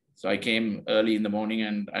 So I came early in the morning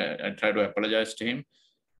and I tried to apologize to him.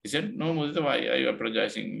 He said, no, Muditha, why are you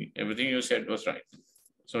apologizing? Everything you said was right.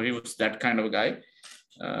 So he was that kind of a guy.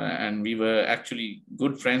 And we were actually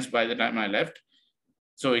good friends by the time I left.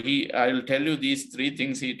 So I'll tell you these three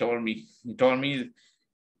things he told me. He told me,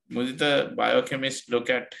 Muditha, biochemists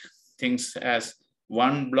look at things as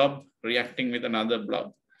one blob reacting with another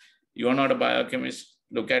blob. You're not a biochemist.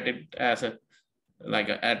 Look at it as at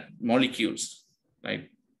molecules.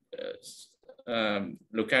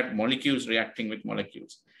 Look at molecules reacting with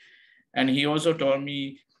molecules. And he also told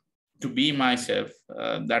me to be myself.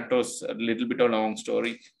 That was a little bit of a long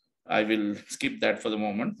story. I will skip that for the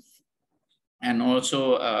moment. And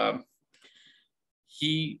also,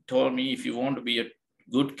 he told me, if you want to be a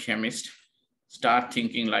good chemist, start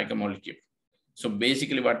thinking like a molecule. So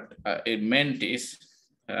basically what it meant is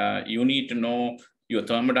you need to know your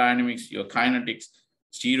thermodynamics, your kinetics,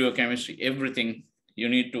 stereochemistry, everything. You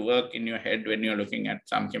need to work in your head when you're looking at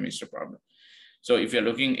some chemistry problem. So if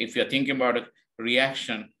you're thinking about a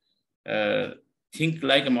reaction, think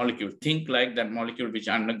like a molecule, think like that molecule which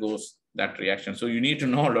undergoes that reaction. So you need to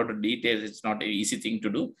know a lot of details. It's not an easy thing to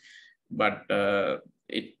do, but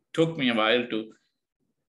it took me a while to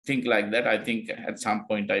think like that. I think at some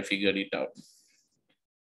point I figured it out.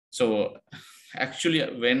 So actually,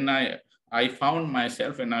 when I found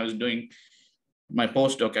myself when I was doing my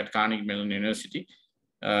postdoc at Carnegie Mellon University,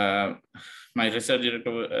 my research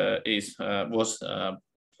director was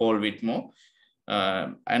Paul Whitmore,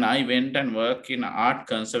 and I went and worked in Art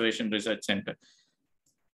Conservation Research Center.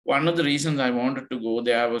 One of the reasons I wanted to go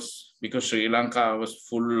there was because Sri Lanka was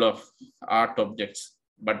full of art objects,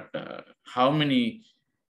 but how many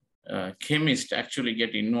chemists actually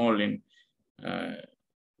get involved in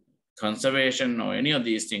conservation or any of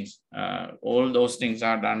these things? All those things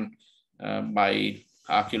are done by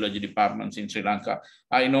archaeology departments in Sri Lanka.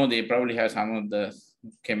 I know they probably have some of the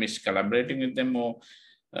chemists collaborating with them, or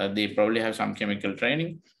they probably have some chemical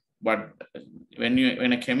training. But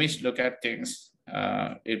when a chemist look at things,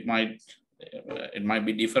 it might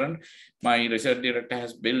be different. My research director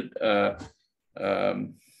has built a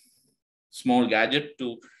small gadget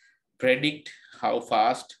to predict how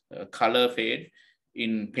fast color fade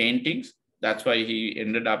in paintings. That's why he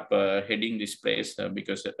ended up heading this place,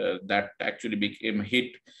 because that actually became a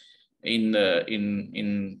hit in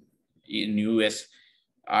US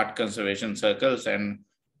art conservation circles, and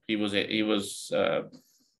he was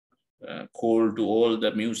called to all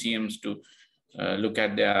the museums to look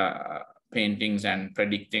at their paintings and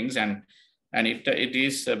predict things. And it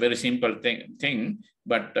is a very simple thing,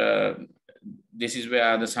 but this is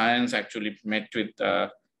where the science actually met with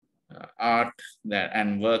art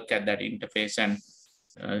and work at that interface and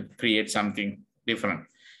create something different.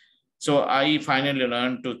 So I finally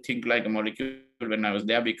learned to think like a molecule when I was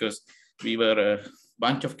there, because we were a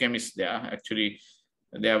bunch of chemists there. Actually,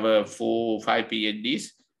 there were 4 or 5 PhDs,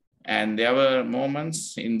 and there were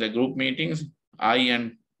moments in the group meetings, I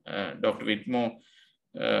and Dr. Whitmore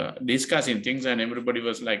discussing things, and everybody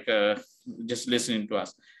was like just listening to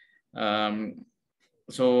us.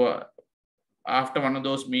 So after one of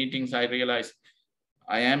those meetings, I realized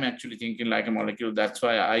I am actually thinking like a molecule. That's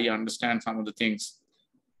why I understand some of the things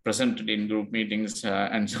presented in group meetings,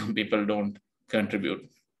 and some people don't contribute.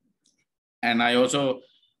 And I also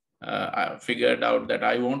figured out that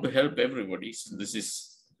I want to help everybody. So this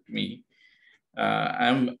is me.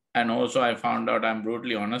 And also I found out I'm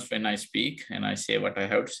brutally honest when I speak, and I say what I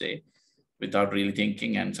have to say without really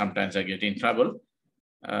thinking, and sometimes I get in trouble.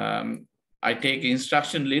 I take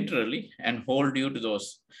instruction literally and hold you to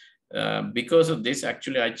those. Because of this,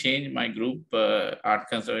 actually, I changed my group, Art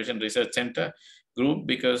Conservation Research Center group,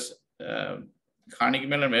 because Carnegie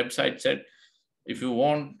Mellon website said, if you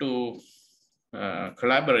want to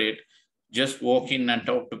collaborate, just walk in and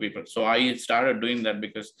talk to people. So I started doing that,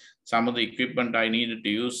 because some of the equipment I needed to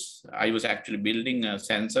use, I was actually building a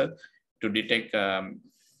sensor to detect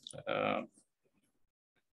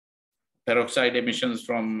peroxide emissions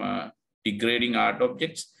from degrading art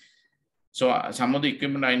objects. So some of the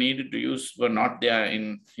equipment I needed to use were not there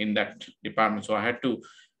in that department. So I had to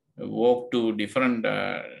walk to different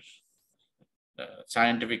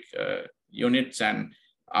scientific units and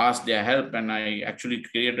ask their help. And I actually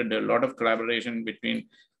created a lot of collaboration between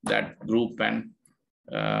that group and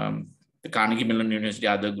the Carnegie Mellon University,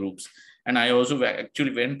 other groups. And I also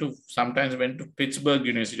actually sometimes went to Pittsburgh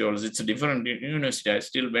University also. It's a different university. I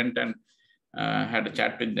still went and had a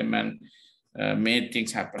chat with them and made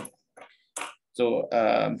things happen. So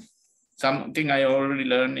something I already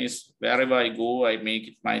learned is wherever I go, I make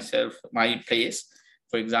it myself, my place.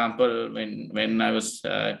 For example, when I was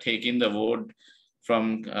taking the award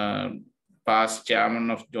from past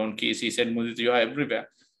chairman of John Keells, he said, "Muditha, you are everywhere."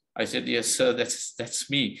 I said, "Yes, sir, that's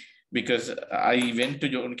me." Because I went to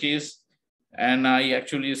John Keells and I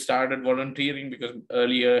actually started volunteering, because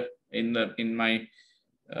earlier in my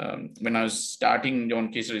when I was starting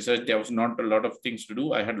John Keells research, there was not a lot of things to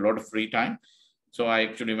do. I had a lot of free time. So I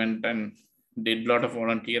actually went and did a lot of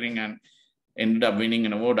volunteering and ended up winning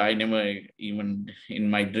an award. I never even in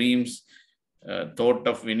my dreams thought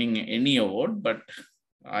of winning any award, but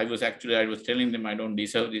I was telling them I don't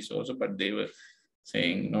deserve this also, but they were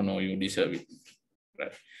saying, no, you deserve it.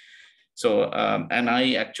 Right. So, and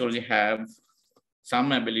I actually have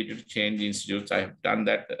some ability to change institutes. I have done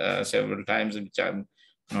that several times, which I'm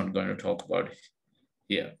not going to talk about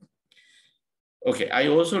here. Okay, I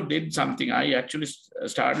also did something. I actually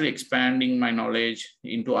started expanding my knowledge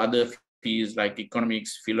into other fields like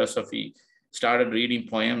economics, philosophy, started reading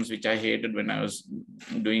poems, which I hated when I was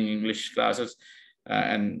doing English classes.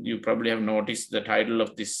 And you probably have noticed the title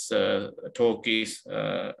of this talk is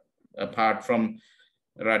apart from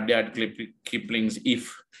Rudyard Kipling's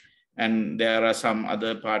If, and there are some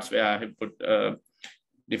other parts where I have put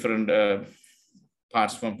different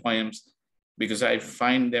parts from poems, because I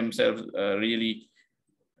find themselves really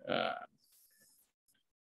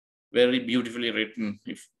very beautifully written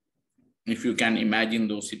if you can imagine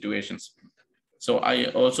those situations. So I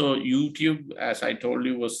also, YouTube, as I told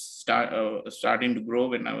you, was starting to grow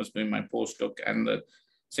when I was doing my postdoc and the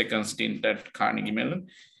second stint at Carnegie Mellon.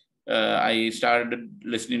 I started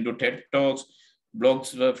listening to TED Talks,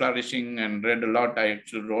 blogs were flourishing, and read a lot. I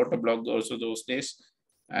actually wrote a blog also those days,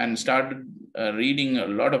 and started reading a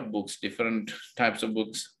lot of books, different types of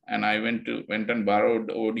books. And I went and borrowed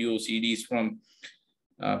audio CDs from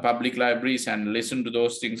public libraries and listened to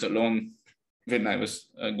those things alone when I was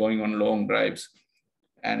going on long drives.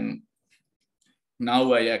 And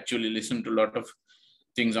now I actually listen to a lot of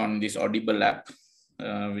things on this Audible app,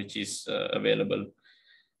 which is available.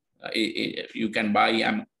 You can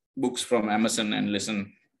buy books from Amazon and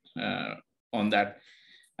listen on that.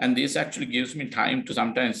 And this actually gives me time to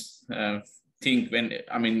sometimes think when,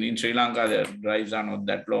 I mean, in Sri Lanka, the drives are not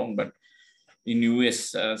that long, but in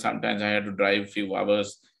US, sometimes I had to drive a few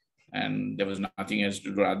hours and there was nothing else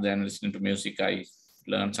to do other than listening to music. I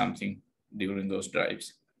learned something during those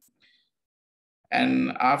drives.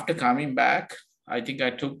 And after coming back, I think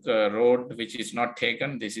I took a road which is not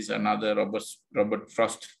taken. This is another Robert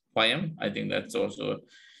Frost poem. I think that's also a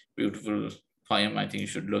beautiful poem. I think you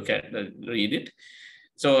should look at it, read it.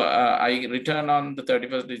 So I returned on the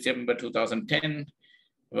 31st December 2010,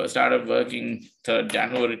 started working 3rd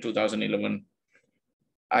January 2011.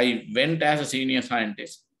 I went as a senior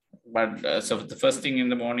scientist, but so the first thing in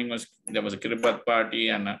the morning was there was a Kiribat party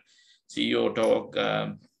and a CEO talk.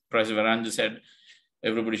 Professor Varanja said,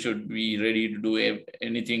 everybody should be ready to do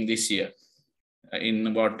anything this year. In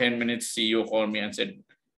about 10 minutes, CEO called me and said,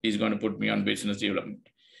 he's going to put me on business development.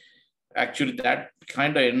 Actually, that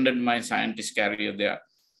kind of ended my scientist career there.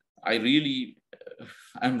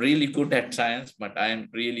 I'm really good at science, but I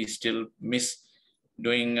really still miss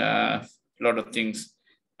doing a lot of things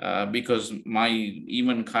because my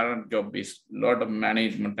even current job is a lot of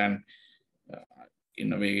management and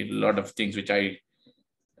in a way, a lot of things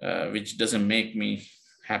which doesn't make me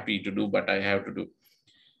happy to do, but I have to do.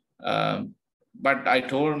 But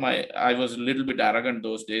I was a little bit arrogant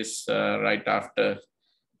those days, right after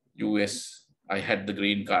US, I had the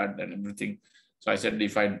green card and everything. So I said,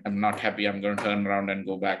 if I'm not happy, I'm going to turn around and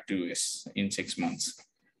go back to US in 6 months.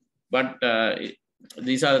 But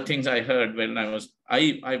these are the things I heard when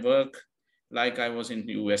I work like I was in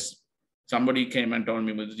the US. Somebody came and told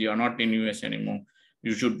me, you're not in US anymore.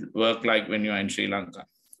 You should work like when you're in Sri Lanka.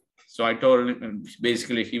 So I told him,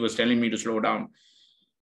 basically he was telling me to slow down.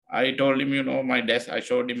 I told him, my desk, I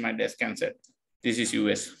showed him my desk and said, this is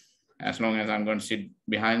US. As long as I'm going to sit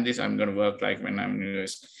behind this, I'm going to work like when I'm in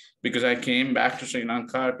US. Because I came back to Sri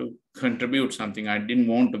Lanka to contribute something. I didn't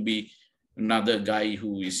want to be another guy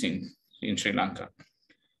who is in Sri Lanka.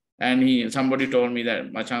 And somebody told me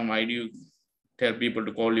that, Machang, why do you tell people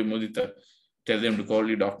to call you Muditha? Tell them to call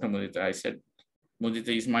you Dr. Muditha. I said,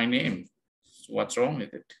 Muditha is my name. What's wrong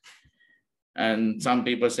with it? And some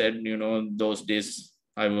people said, those days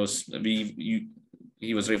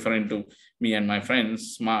he was referring to me and my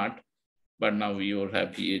friends, smart, but now we all have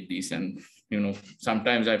PhDs. And,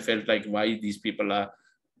 sometimes I felt like why these people are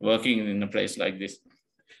working in a place like this.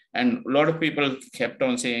 And a lot of people kept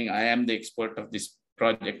on saying, I am the expert of this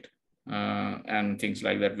project and things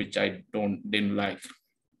like that, which I didn't like.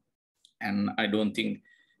 And I don't think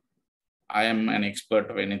I am an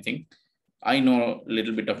expert of anything. I know a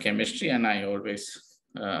little bit of chemistry and I always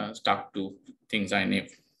stuck to things I knew.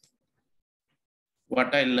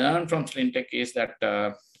 What I learned from Slintech is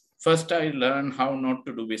that first I learned how not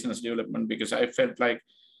to do business development because I felt like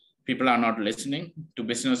people are not listening to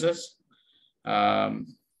businesses.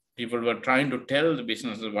 People were trying to tell the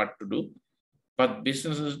businesses what to do, but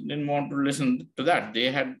businesses didn't want to listen to that.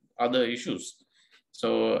 They had other issues.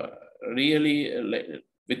 So really,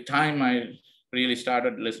 with time, I really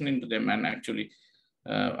started listening to them, and actually,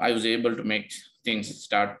 I was able to make things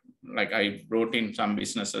start. Like I brought in some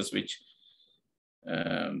businesses which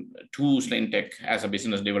to Slintech as a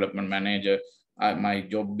business development manager. My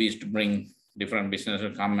job is to bring different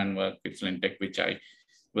businesses to come and work with Slintech, which I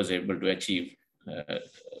was able to achieve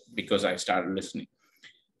because I started listening.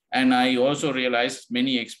 And I also realized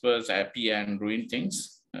many experts appear and ruin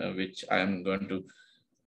things, which I'm going to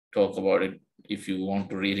talk about it. If you want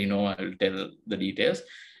to really know, I'll tell the details.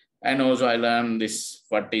 And also I learned this,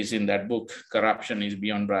 what is in that book, corruption is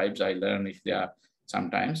beyond bribes. I learned if they are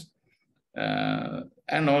sometimes.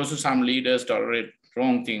 And also some leaders tolerate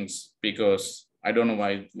wrong things because I don't know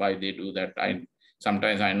why they do that.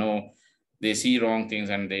 Sometimes I know they see wrong things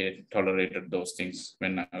and they tolerated those things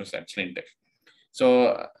when I was at Slintech.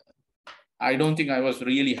 So I don't think I was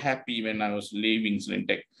really happy when I was leaving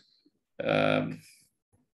Slintech.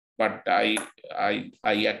 But I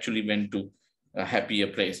actually went to a happier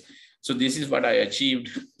place. So this is what I achieved.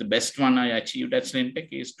 The best one I achieved at Slintech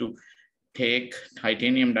is to take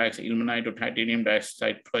titanium dioxide, ilmenite or titanium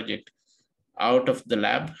dioxide project out of the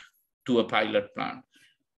lab to a pilot plant.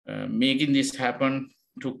 Making this happen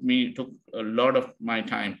took a lot of my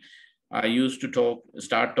time. I used to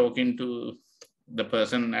start talking to the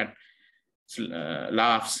person at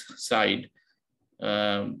Laugh's side.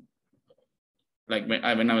 Like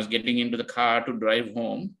when I was getting into the car to drive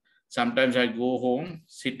home, sometimes I go home,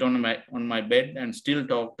 sit on my bed and still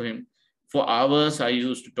talk to him. For hours, I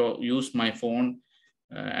used to use my phone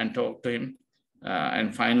and talk to him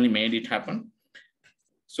and finally made it happen.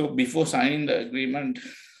 So before signing the agreement,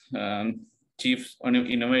 chief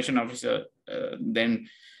innovation officer, then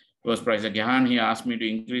was Professor Gahan. He asked me to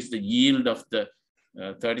increase the yield of the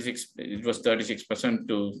 36%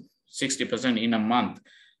 to 60% in a month.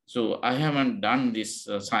 So I haven't done this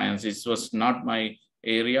science. This was not my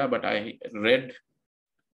area, but I read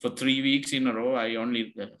for 3 weeks in a row. I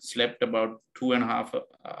only slept about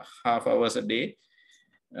 2.5 hours a day,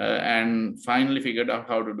 and finally figured out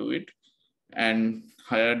how to do it and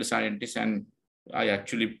hired scientists, and I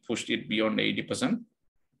actually pushed it beyond 80%.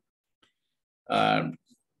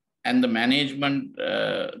 And the management,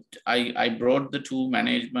 I brought the two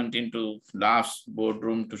management into last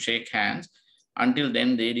boardroom to shake hands. Until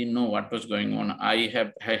then, they didn't know what was going on. I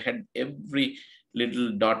had every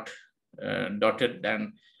little dotted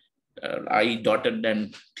and I dotted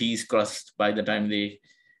and T's crossed by the time they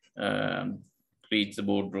reached the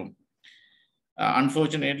boardroom.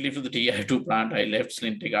 Unfortunately for the TI2 plant, I left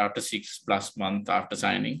Slintec after 6+ months after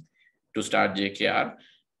signing to start JKR.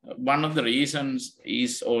 One of the reasons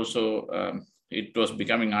is also it was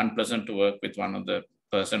becoming unpleasant to work with one of the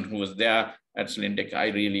person who was there at Slintec. I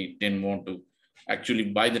really didn't want to. Actually,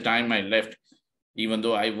 by the time I left, even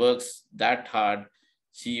though I worked that hard,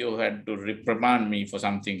 CEO had to reprimand me for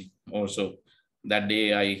something also. That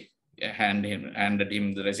day I handed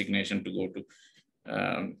him the resignation to go to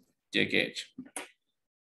JKH.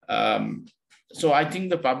 So I think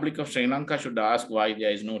the public of Sri Lanka should ask why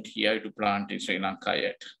there is no TI2 plant in Sri Lanka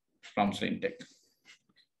yet from Slintec.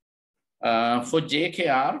 For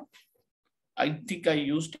JKR, I think I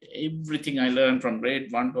used everything I learned from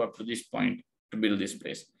grade 1 to up to this point to build this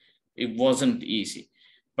place. It wasn't easy.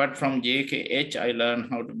 But from JKH, I learned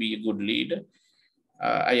how to be a good leader.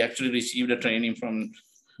 I actually received a training from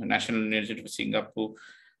National University of Singapore.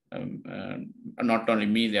 Not only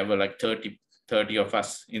me, there were like 30 of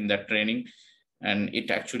us in that training. And it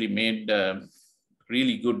actually made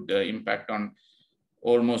really good impact on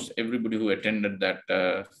almost everybody who attended that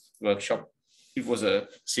workshop. It was a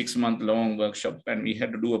 6-month-long workshop, and we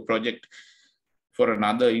had to do a project for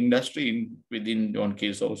another industry within John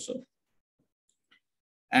Keells also.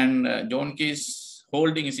 And John Keells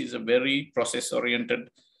Holdings is a very process-oriented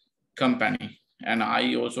company. And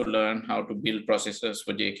I also learned how to build processes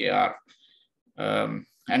for JKR.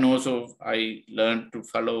 And also I learned to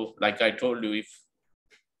follow, like I told you,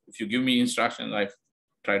 if you give me instructions, I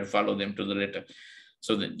try to follow them to the letter.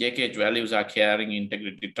 So the JKH values are caring,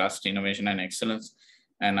 integrity, trust, innovation, and excellence.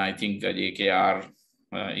 And I think JKR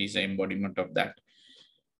is an embodiment of that.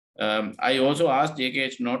 I also asked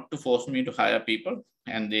JKH not to force me to hire people,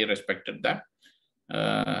 and they respected that.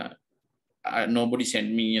 Nobody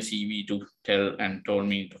sent me a CV to told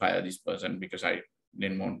me to hire this person, because I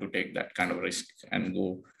didn't want to take that kind of risk and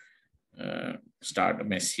go start a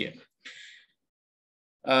mess here.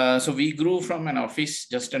 So we grew from an office,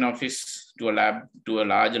 just an office, to a lab, to a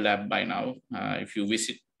larger lab by now. If you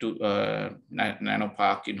visit to Nano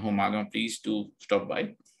Park in Homagam, please do stop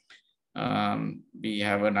by. We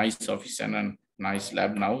have a nice office and a nice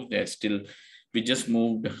lab now. We just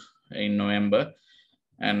moved in November,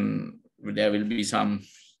 and there will be some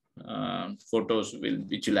photos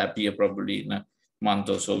which will appear probably in a month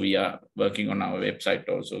or so. We are working on our website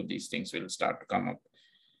also. These things will start to come up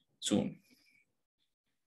soon.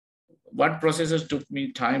 What processes took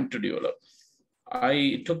me time to develop?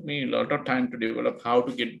 It took me a lot of time to develop how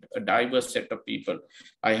to get a diverse set of people.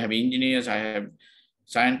 I have engineers, I have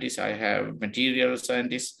scientists, I have material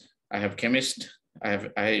scientists, I have chemists,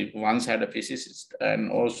 I once had a physicist,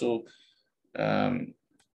 and also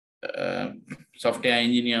software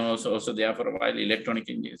engineer also there for a while, electronic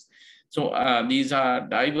engineers. So these are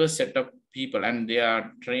diverse set of people, and they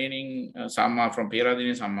are training. Some are from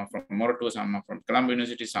Peradeniya, some are from Moratu, some are from Colombo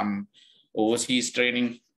University, some overseas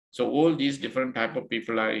training. So all these different type of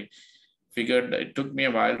people, I figured it took me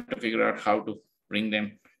a while to figure out how to bring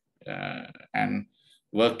them and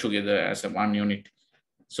work together as a one unit.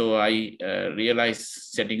 So I realized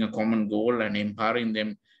setting a common goal and empowering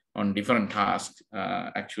them on different tasks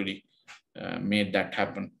actually made that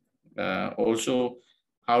happen. Also,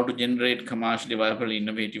 how to generate commercially viable,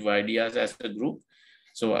 innovative ideas as a group.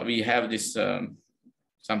 So we have this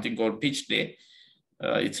something called pitch day.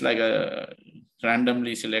 It's like a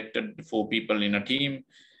randomly selected 4 people in a team.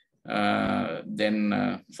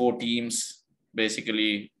 Then 4 teams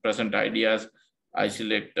basically present ideas. I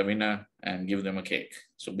select a winner and give them a cake.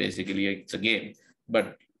 So basically it's a game,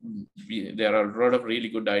 but there are a lot of really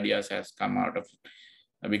good ideas has come out of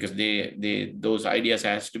it, because those ideas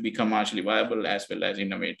has to be commercially viable as well as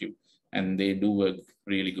innovative, and they do a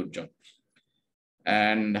really good job.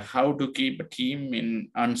 And how to keep a team in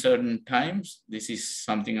uncertain times. This is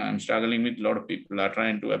something I'm struggling with. A lot of people are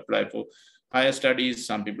trying to apply for higher studies.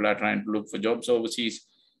 Some people are trying to look for jobs overseas.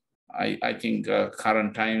 I think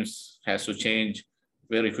current times has to change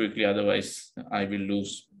very quickly. Otherwise, I will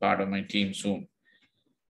lose part of my team soon.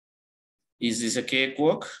 Is this a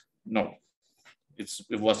cakewalk? No,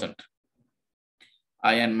 it wasn't.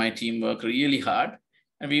 I and my team work really hard,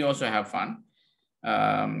 and we also have fun.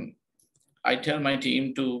 I tell my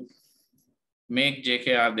team to make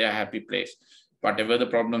JKR their happy place. Whatever the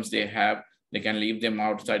problems they have, they can leave them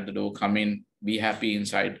outside the door, come in, be happy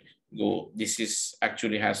inside, go. This is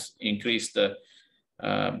actually has increased the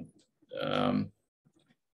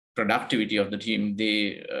productivity of the team.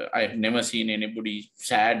 I've never seen anybody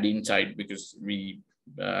sad inside, because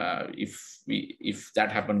if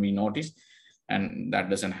that happened, we notice, and that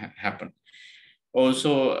doesn't happen.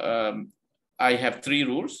 Also, I have 3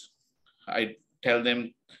 rules. I tell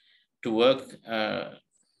them to work,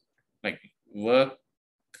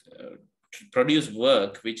 to produce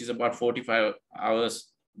work, which is about 45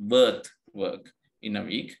 hours worth work in a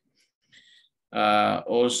week.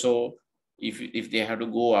 Also, if they have to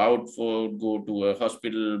go out go to a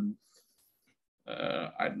hospital,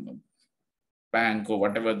 I don't know, bank or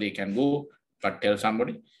whatever, they can go, but tell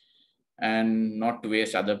somebody, and not to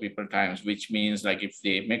waste other people's times, which means like if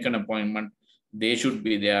they make an appointment, they should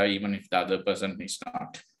be there even if the other person is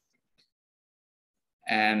not.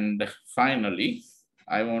 And finally,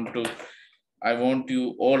 I want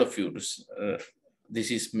you, all of you, to, this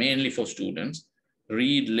is mainly for students,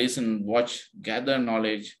 read, listen, watch, gather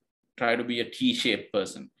knowledge, try to be a T-shaped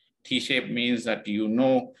person. T-shaped means that you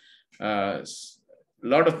know a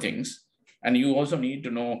lot of things, and you also need to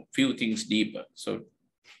know few things deeper. So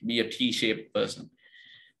be a T-shaped person.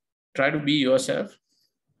 Try to be yourself,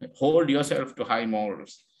 hold yourself to high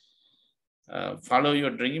morals. Follow your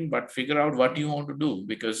dream, but figure out what you want to do,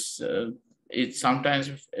 because sometimes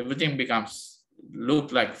everything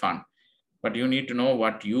look like fun, but you need to know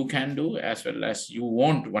what you can do as well as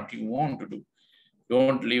what you want to do.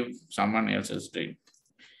 Don't live someone else's dream.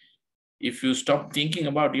 If you stop thinking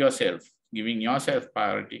about yourself, giving yourself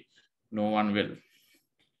priority, no one will.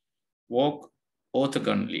 Walk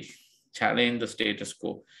orthogonally, challenge the status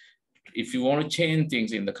quo. If you want to change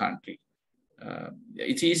things in the country,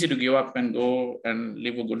 it's easy to give up and go and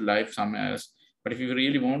live a good life somewhere else. But if you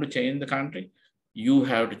really want to change the country, you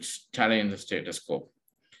have to challenge the status quo.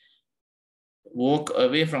 Walk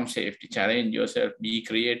away from safety, challenge yourself, be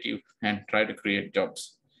creative, and try to create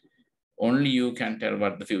jobs. Only you can tell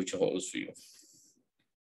what the future holds for you.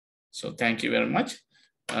 So thank you very much.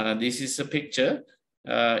 This is a picture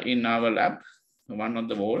in our lab, one of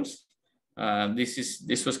the walls.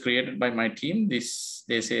 This was created by my team. They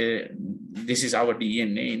say this is our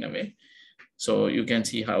DNA in a way. So you can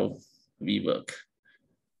see how we work.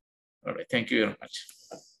 All right, thank you very much.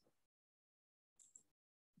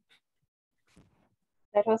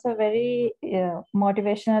 That was a very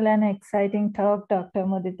motivational and exciting talk, Dr.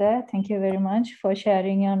 Muditha. Thank you very much for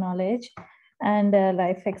sharing your knowledge and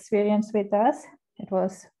life experience with us. It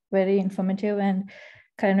was very informative and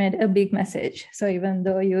conveyed a big message. So even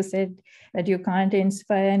though you said that you can't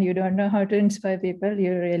inspire and you don't know how to inspire people,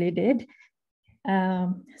 you really did.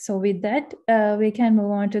 So with that, we can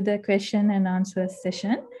move on to the question and answer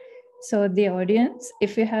session. So the audience,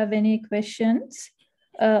 if you have any questions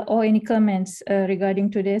or any comments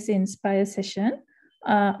regarding today's Inspire session,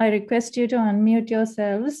 I request you to unmute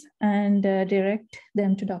yourselves and direct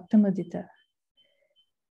them to Dr. Muditha.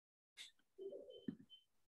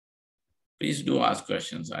 Please do ask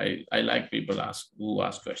questions. I like people who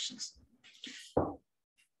ask questions.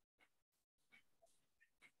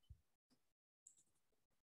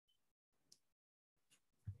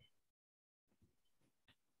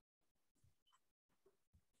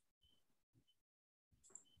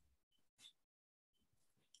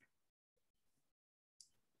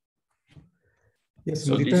 Yes,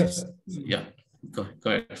 So Muditha. Yeah, go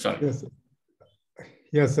ahead. Sorry.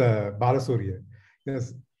 Yes, Balasurya.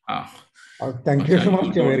 Yes. Thank you so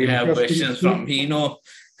much. Don't have questions from me, no.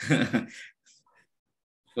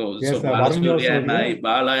 So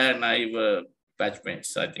Bala and I were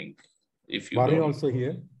batchmates, I think. If you Varun also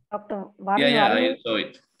here. Dr. I saw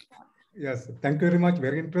it. Yes, thank you very much.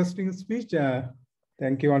 Very interesting speech.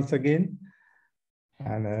 Thank you once again.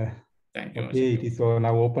 And thank you. Okay, it is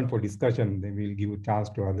now open for discussion. Then we'll give a chance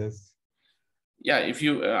to others. Yeah, if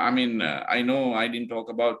you, I know I didn't talk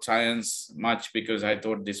about science much because I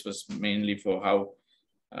thought this was mainly for how,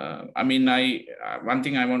 one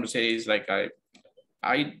thing I want to say is like,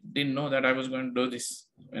 I didn't know that I was going to do this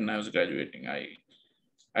when I was graduating. I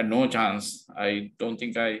had no chance. I don't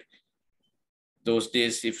think those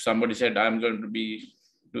days, if somebody said, I'm going to be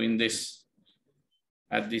doing this,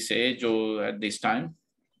 at this age or at this time?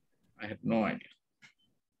 I had no idea.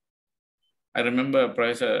 I remember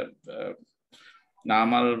Professor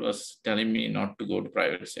Namal was telling me not to go to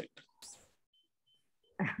private sector.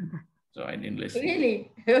 So I didn't listen.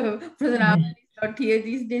 Really? Professor Namal is not here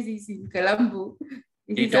these days. He's in Colombo.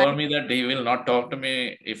 He told me that he will not talk to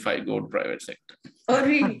me if I go to private sector. Oh,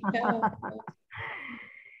 really?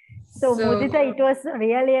 So Muditha, it was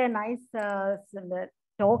really a nice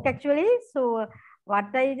talk actually. So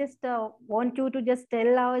what I just want you to just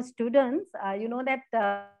tell our students, you know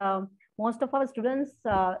that most of our students,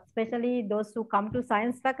 especially those who come to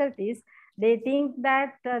science faculties, they think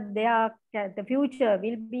that the future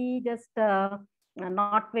will be just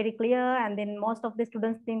not very clear, and then most of the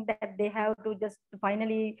students think that they have to just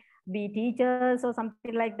finally be teachers or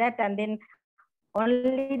something like that, and then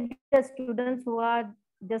only the students who are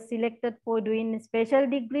just selected for doing special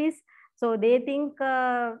degrees, so they think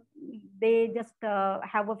they just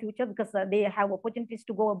have a future because they have opportunities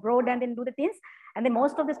to go abroad and then do the things, and then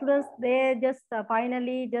most of the students, they just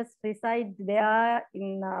finally just reside there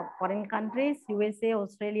in foreign countries, USA,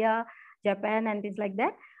 Australia, Japan, and things like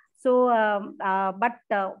that. So but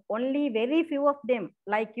only very few of them,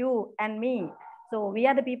 like you and me, so we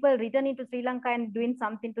are the people returning to Sri Lanka and doing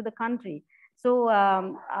something to the country. So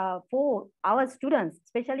for our students,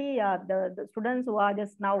 especially the students who are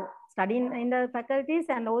just now studying in the faculties,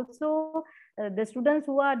 and also the students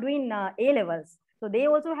who are doing A-levels, so they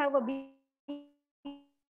also have a big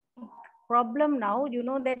problem now, you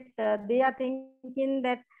know, that they are thinking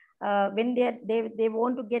that when they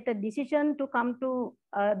want to get a decision to come to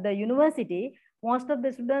the university, most of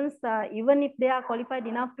the students, even if they are qualified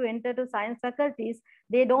enough to enter to science faculties,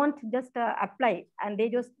 they don't just apply, and they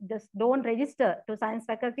just don't register to science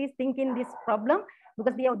faculties thinking this problem,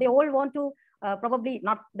 because they all want to probably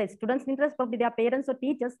not the students' interest, probably their parents or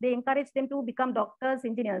teachers, they encourage them to become doctors,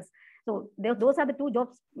 engineers. So those are the two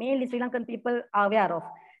jobs mainly Sri Lankan people are aware of.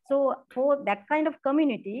 So for that kind of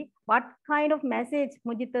community, what kind of message,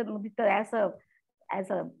 Muditha, as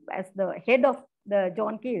the head of the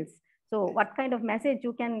John Keells, so what kind of message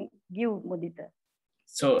you can give, Muditha?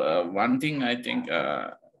 So one thing I think,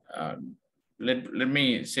 let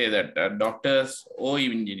me say that doctors or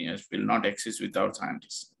engineers will not exist without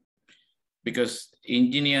scientists, because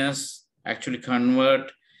engineers actually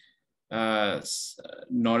convert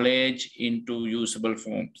knowledge into usable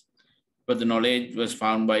forms, but the knowledge was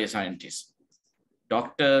found by a scientist.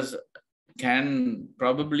 Doctors can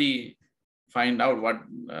probably find out what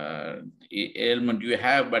ailment you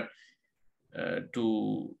have, but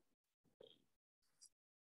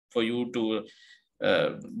for you to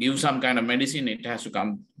give some kind of medicine, it has to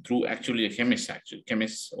come through actually a chemist. Actually,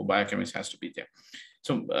 chemist or biochemist has to be there.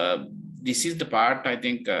 So this is the part, I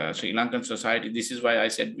think, Sri Lankan society. This is why I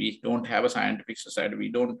said we don't have a scientific society. We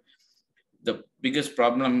don't. The biggest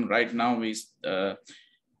problem right now is the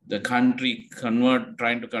country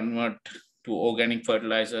trying to convert to organic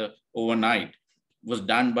fertilizer overnight was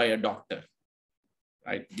done by a doctor,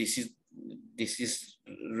 right? This is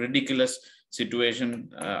ridiculous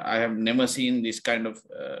situation. I have never seen this kind of.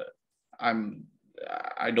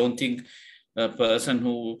 I don't think a person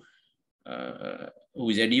who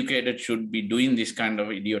is educated should be doing this kind of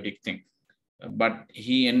idiotic thing. But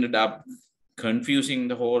he ended up confusing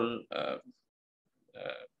the whole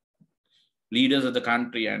leaders of the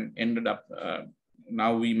country, and ended up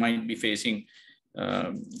now we might be facing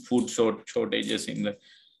food shortages in the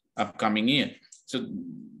upcoming year. So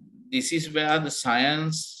this is where the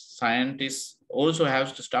scientists also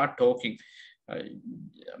have to start talking.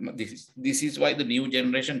 This is why the new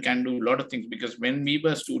generation can do a lot of things, because when we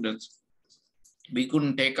were students, we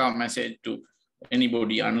couldn't take our message to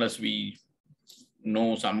anybody unless we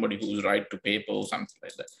know somebody who's right to paper or something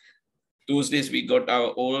like that. Those days we got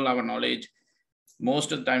all our knowledge.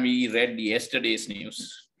 Most of the time we read yesterday's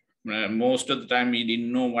news. Most of the time we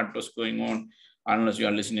didn't know what was going on unless you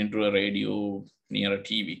are listening to a radio near a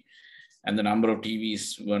TV. And the number of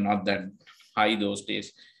TVs were not that high those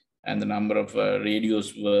days. And the number of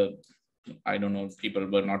radios were, I don't know, people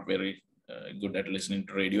were not very good at listening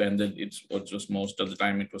to radio. And then it was most of the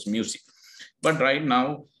time it was music. But right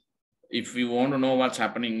now, if you want to know what's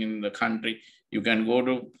happening in the country, you can go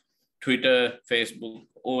to Twitter, Facebook,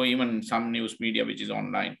 or even some news media which is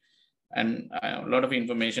online, and a lot of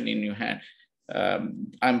information in your hand.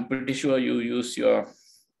 I'm pretty sure you use your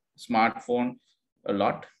smartphone a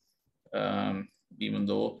lot, even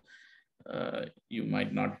though you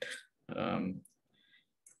might not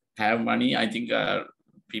have money. I think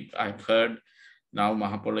I've heard now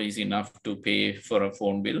Mahapola is enough to pay for a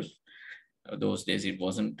phone bill. Those days it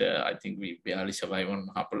wasn't. I think we barely survive on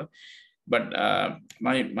Mahapola. But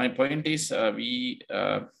my point is we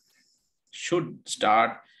should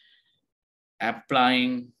start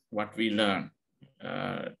applying what we learn.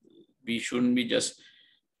 We shouldn't be just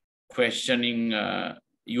questioning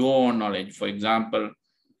your own knowledge. For example,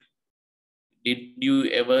 did you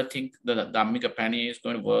ever think that the Dhammika Pani is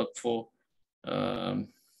going to work for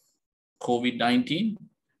COVID-19?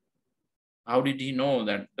 How did he know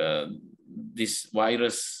that this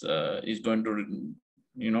virus is going to,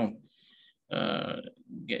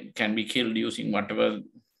 can be killed using whatever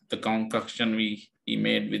the concoction he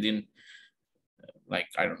made within, like,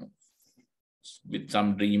 I don't know, with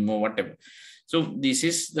some dream or whatever. So this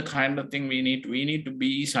is the kind of thing we need to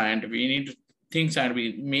be scientific. We need to think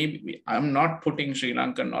scientific. Maybe I'm not putting Sri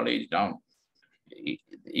Lankan knowledge down.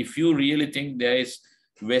 If you really think there is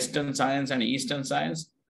Western science and Eastern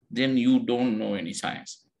science, then you don't know any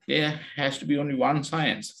science. There has to be only one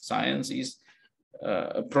science. Science is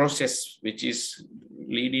a process which is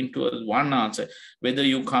leading to one answer. Whether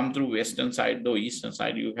you come through Western side or Eastern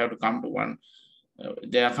side, you have to come to one.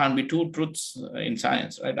 There can't be two truths in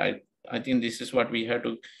science, right? I think this is what we have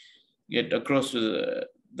to get across to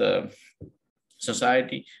the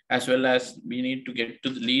society, as well as we need to get to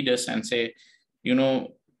the leaders and say,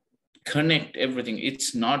 connect everything.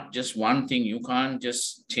 It's not just one thing. You can't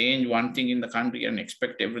just change one thing in the country and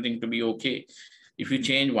expect everything to be okay. If you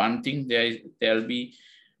change one thing, there'll be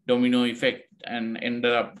domino effect and end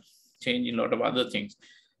up changing a lot of other things.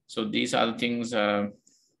 So these are the things,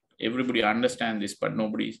 everybody understands this, but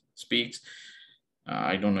nobody speaks.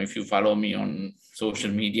 I don't know if you follow me on social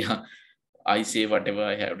media. I say whatever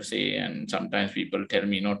I have to say, and sometimes people tell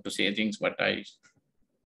me not to say things, but I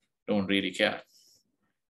don't really care.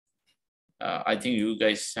 I think you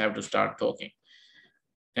guys have to start talking.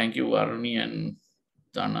 Thank you, Aruni and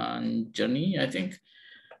Dhananjani, I think.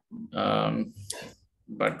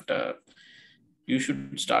 But you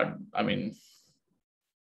should start. I mean,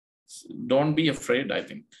 don't be afraid, I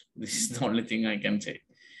think. This is the only thing I can say.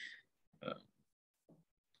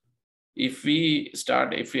 If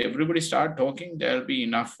everybody start talking, there'll be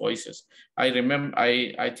enough voices. I remember,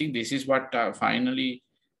 I think this is what finally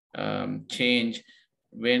changed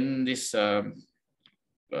when this the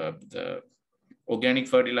organic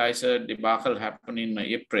fertilizer debacle happened in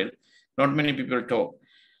April. Not many people talk,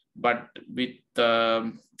 but with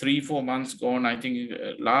 3-4 months gone, I think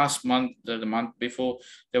last month, the month before,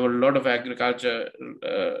 there were a lot of agriculture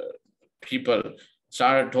people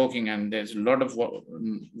started talking, and there's a lot of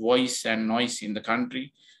voice and noise in the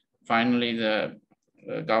country. Finally, the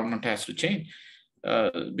government has to change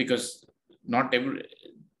because not every,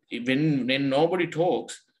 when nobody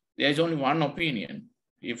talks, there's only one opinion.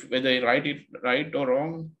 If whether they write it right or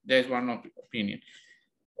wrong, there's one opinion.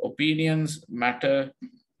 Opinions matter.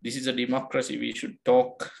 This is a democracy. We should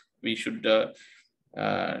talk. We should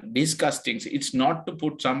discuss things. It's not to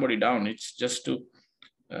put somebody down. It's just to,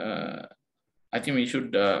 I think we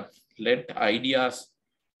should let ideas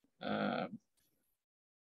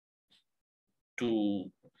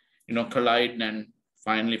to, collide and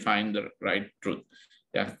finally find the right truth.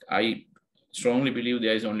 Yeah, I strongly believe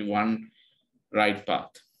there is only one right path.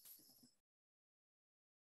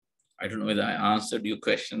 I don't know whether I answered your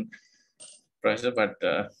question, Professor, but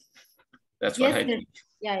that's what I think.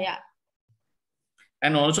 Yeah.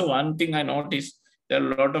 And also one thing I noticed, there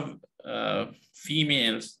are a lot of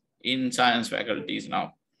females in science faculties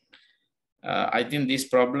now. I think this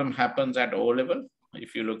problem happens at O level.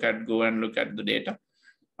 If you go and look at the data,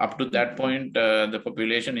 up to that point, the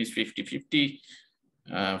population is 50-50.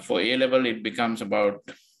 For A level, it becomes about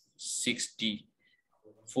 60-40.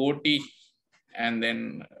 And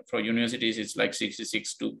then for universities, it's like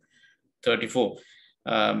 66-34.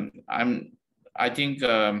 I think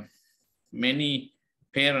many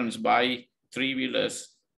parents buy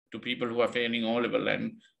three-wheelers to people who are failing O level,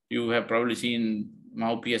 and you have probably seen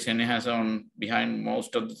Maupia Senehas on behind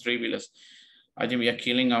most of the three-wheelers. I think we are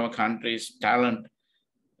killing our country's talent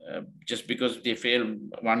just because they fail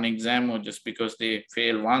one exam, or just because they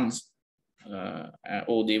fail once,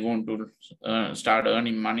 or they want to start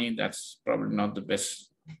earning money. That's probably not the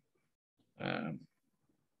best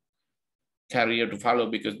career to follow,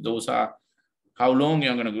 because those are how long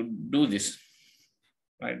you're going to do this,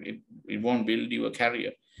 right? It won't build you a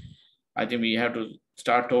career. I think we have to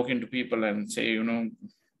start talking to people and say,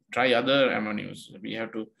 try other avenues.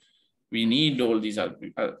 We need all these other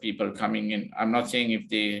people coming in. I'm not saying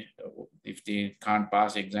if they can't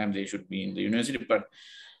pass exams, they should be in the university, but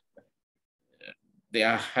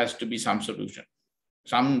there has to be some solution.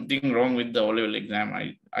 Something wrong with the O-level exam.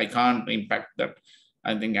 I can't impact that.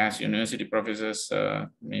 I think as university professors,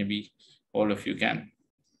 maybe all of you can.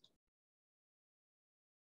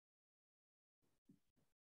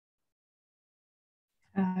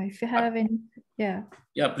 If you have any, yeah.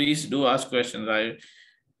 Yeah, please do ask questions.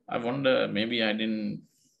 I wonder, maybe I didn't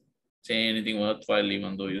say anything worthwhile,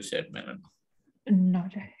 even though you said, Melanie.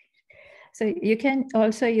 Not. So you can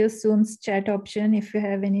also use Zoom's chat option if you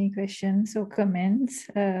have any questions or comments.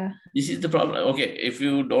 This is the problem. Okay, if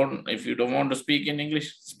you don't want to speak in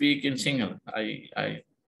English, speak in Sinhala.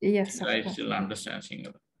 Yes, I still understand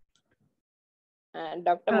Sinhala.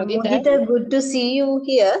 Dr. Muditha, good to see you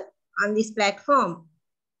here on this platform.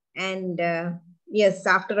 And yes,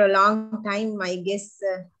 after a long time, I guess,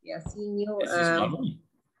 seeing you. This is normal?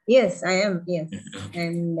 Yes, I am. Yes.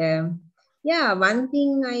 And yeah, one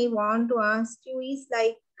thing I want to ask you is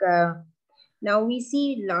like, now we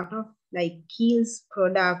see a lot of like Keells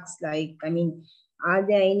products, like, I mean, are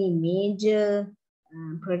there any major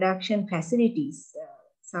production facilities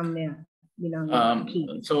somewhere belonging to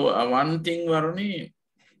Keells? So one thing, Varuni,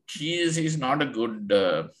 Keells is not a good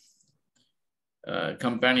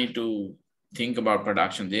company to think about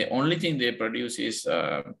production. The only thing they produce is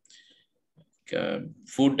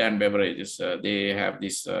food and beverages. They have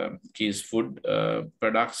this Keells food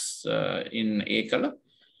products in Ekala.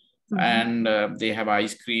 And they have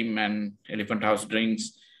ice cream and Elephant House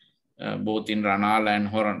drinks, both in Ranala and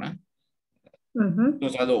Horana.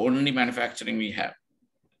 Those are the only manufacturing we have.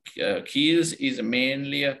 Keells is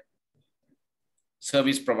mainly a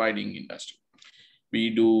service providing industry. We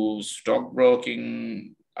do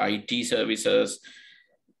stockbroking, IT services,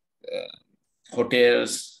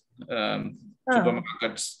 hotels,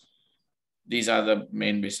 supermarkets. These are the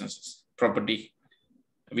main businesses. Property,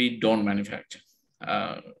 we don't manufacture.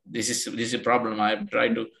 This is a problem. I've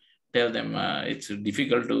tried to tell them it's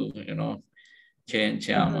difficult to, change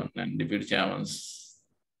chairman and deputy chairmans.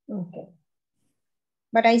 Okay.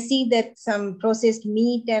 But I see that some processed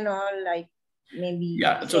meat and all, like maybe.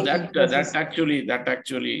 Yeah, so that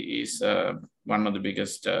actually is one of the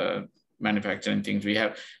biggest manufacturing things we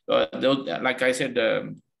have. Like I said,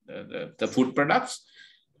 the food products,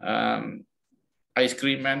 ice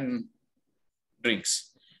cream and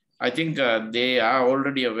drinks. I think they are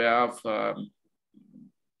already aware of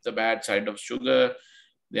the bad side of sugar.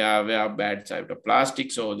 They are aware of bad side of plastic.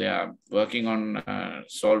 So they are working on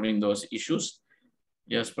solving those issues.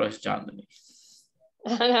 Yes, Professor Chandani.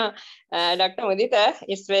 Dr. Muditha,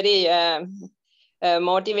 it's very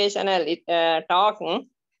motivational talk.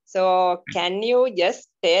 So can you just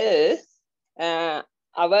tell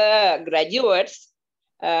our graduates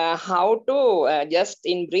how to, just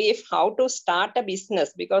in brief, how to start a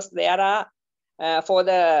business? Because there are, for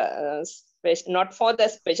the, not for the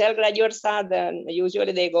special graduates,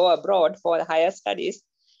 usually they go abroad for the higher studies.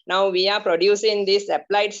 Now we are producing these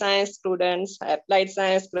applied science students, applied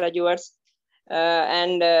science graduates,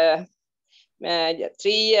 and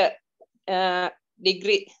 3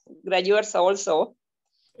 degree graduates also.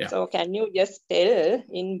 Yeah. So can you just tell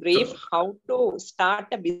in brief how to start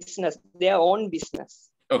a business, their own business?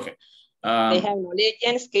 Okay. They have knowledge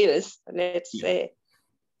and skills, let's say.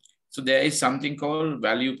 So there is something called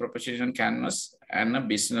value proposition canvas and a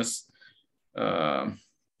business,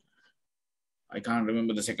 I can't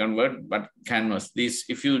remember the second word, but canvas. This,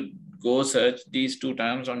 if you go search these 2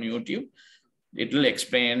 terms on YouTube, it will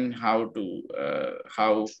explain how to,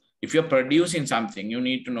 if you're producing something, you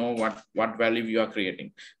need to know what value you are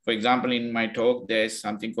creating. For example, in my talk, there's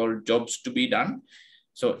something called jobs to be done.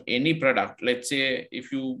 So any product, let's say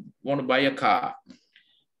if you want to buy a car,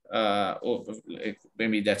 or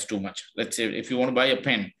maybe that's too much. Let's say if you want to buy a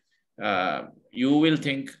pen, you will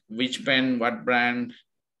think which pen, what brand,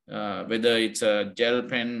 whether it's a gel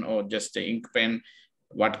pen or just an ink pen,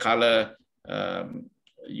 what color,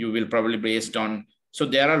 you will probably based on. So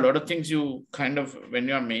there are a lot of things you kind of, when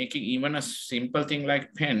you are making even a simple thing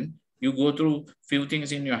like pen, you go through few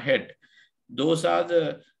things in your head. Those are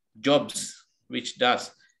the jobs which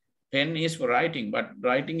does. Pen is for writing, but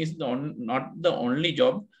writing is not the only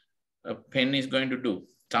job a pen is going to do.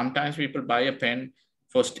 Sometimes people buy a pen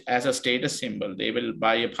as a status symbol. They will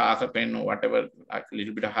buy a Parker pen or whatever, like a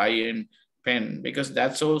little bit of high-end pen, because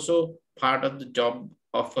that's also part of the job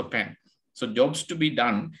of a pen. So jobs to be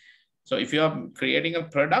done. So if you are creating a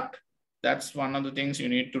product, that's one of the things you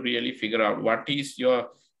need to really figure out. What is your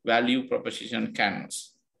value proposition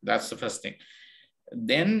canvas? That's the first thing.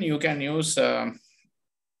 Then you can use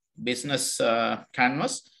business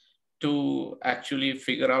canvas to actually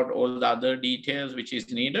figure out all the other details which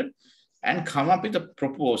is needed and come up with a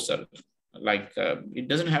proposal. Like it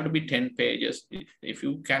doesn't have to be 10 pages. If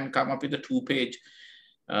you can come up with a 2-page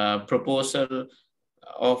proposal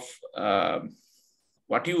of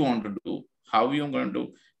what you want to do, how you're going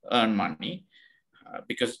to earn money.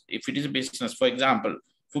 Because if it is a business, for example,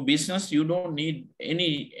 For business, you don't need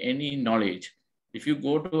any knowledge. If you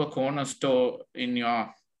go to a corner store in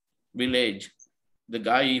your village, the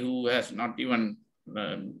guy who has not even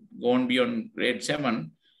gone beyond grade 7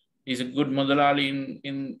 is a good Mudalali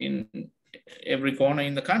in every corner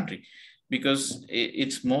in the country, because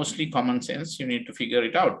it's mostly common sense. You need to figure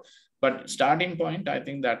it out. But starting point, I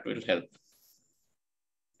think that will help.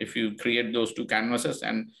 If you create those 2 canvases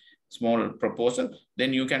and small proposal,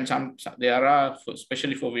 then you can there are,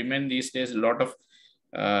 especially for women these days, a lot of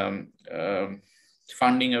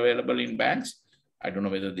funding available in banks. I don't know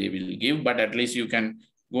whether they will give, but at least you can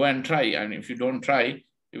go and try. And if you don't try,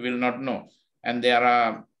 you will not know. And there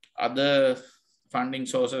are other funding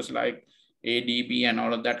sources like ADB and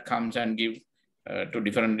all of that comes and give to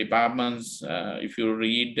different departments. If you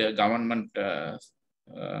read government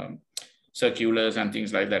circulars and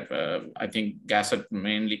things like that, I think Gazette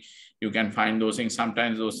mainly, you can find those things.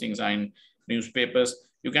 Sometimes those things are in newspapers.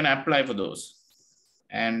 You can apply for those.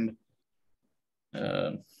 And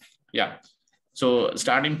yeah, so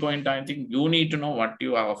starting point, I think you need to know what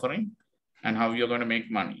you are offering and how you're going to make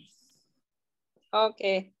money.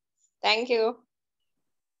 Okay, thank you.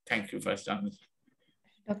 Thank you, First Time.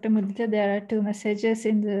 Dr. Muditha, there are 2 messages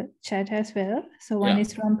in the chat as well. So one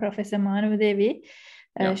is from Professor Manu Devi.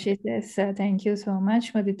 She says, thank you so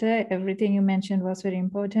much, Muditha. Everything you mentioned was very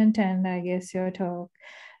important. And I guess your talk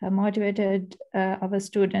motivated our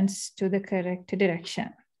students to the correct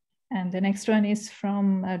direction. And the next one is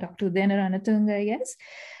from Dr. Udena Ranatunga, I guess.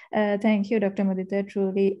 Thank you, Dr. Muditha.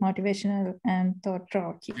 Truly motivational and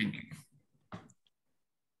thought-provoking. Thank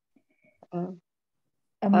you.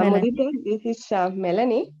 Muditha, this is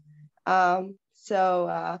Melanie.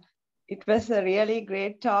 It was a really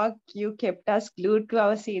great talk. You kept us glued to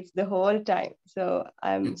our seats the whole time. So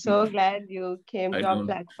I'm so glad you came to our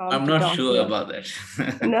platform. I'm not sure about that.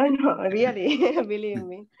 No, really, believe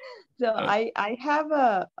me. So I have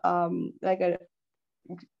a like a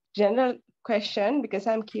general question because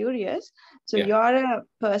I'm curious. So you're a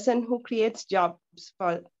person who creates jobs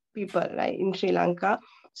for people, right, in Sri Lanka.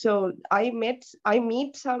 So I meet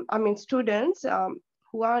some, students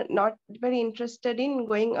who are not very interested in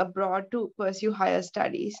going abroad to pursue higher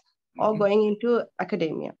studies or going into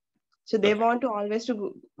academia. So they want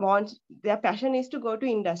their passion is to go to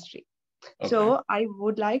industry. Okay. So I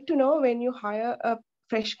would like to know, when you hire a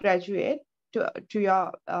fresh graduate to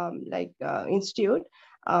your institute,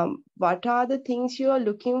 what are the things you are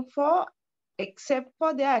looking for except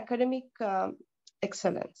for their academic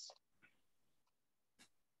excellence?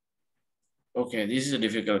 Okay, this is a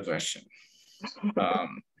difficult question.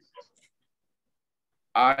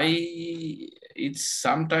 It's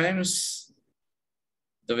sometimes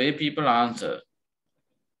the way people answer,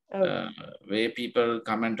 way people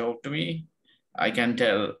come and talk to me, I can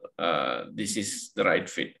tell this is the right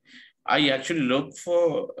fit. I actually look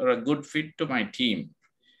for a good fit to my team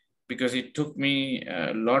because it took me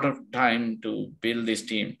a lot of time to build this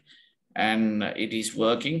team and it is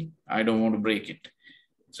working. I don't want to break it.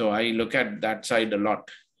 So I look at that side a lot.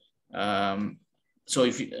 So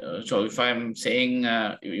if I'm saying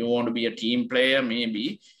you want to be a team player,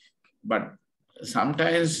 maybe, but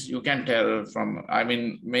sometimes you can tell from,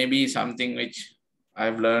 maybe something which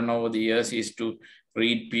I've learned over the years is to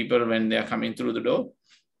read people when they're coming through the door.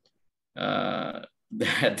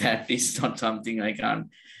 That is not something I can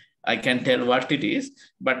tell what it is,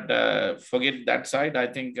 but forget that side. I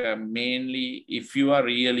think mainly if you are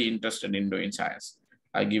really interested in doing science,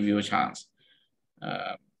 I give you a chance.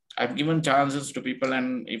 I've given chances to people,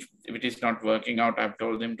 and if it is not working out, I've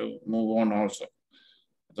told them to move on also.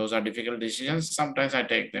 Those are difficult decisions. Sometimes I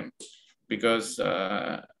take them because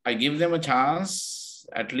I give them a chance,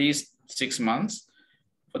 at least 6 months,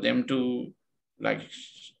 for them to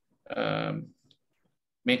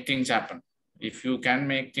make things happen. If you can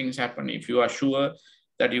make things happen, if you are sure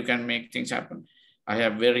that you can make things happen, I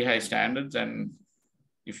have very high standards, and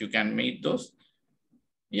if you can meet those,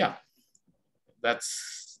 yeah,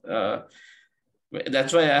 that's why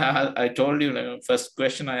I told you, first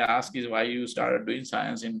question I ask is why you started doing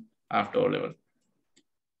science in after O-level.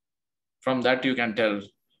 From that, you can tell a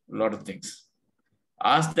lot of things.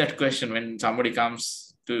 Ask that question when somebody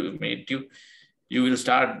comes to meet you. You will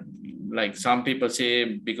start, like some people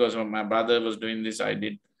say, because of my brother was doing this, I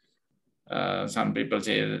did. Some people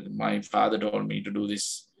say, my father told me to do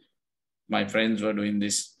this. My friends were doing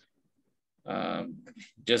this.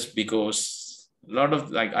 Just because a lot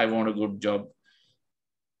of I want a good job.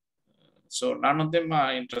 So none of them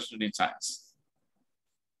are interested in science,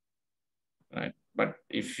 right? But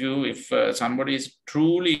if somebody is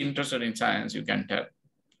truly interested in science, you can tell.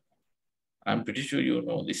 I'm pretty sure you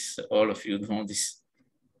know this, all of you know this.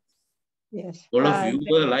 Yes. All of you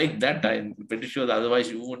were like that. I'm pretty sure otherwise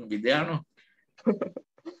you wouldn't be there, no?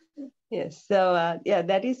 Yes. So yeah,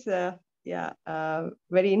 that is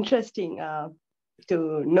very interesting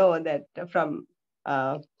to know that from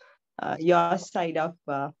your side of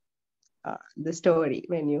the story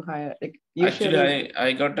when you hire. Like, usually, actually,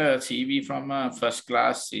 I got a CV from a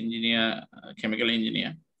first-class engineer, chemical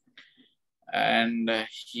engineer, and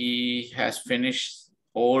he has finished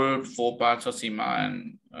all 4 parts of CIMA,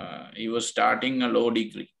 and he was starting a law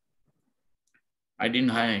degree. I didn't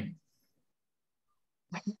hire him.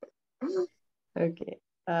 Okay.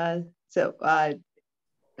 So why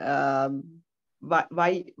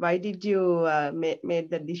did you made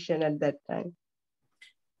the decision at that time?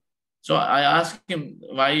 So I asked him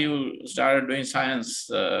why you started doing science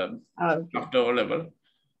after O level.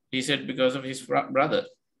 He said because of his brother.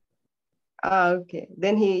 Okay.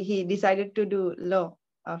 Then he decided to do law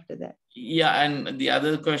after that. Yeah, and the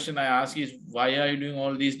other question I ask is, why are you doing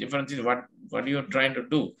all these different things? What are you trying to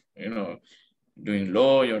do? You know, doing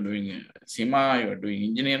law, you're doing CIMA, you're doing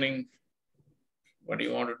engineering. What do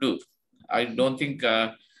you want to do? I don't think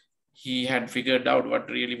he had figured out what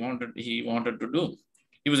really he wanted to do.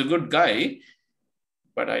 He was a good guy,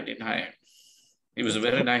 but I didn't hire him. He was a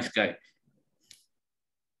very nice guy.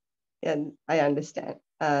 Yeah, I understand.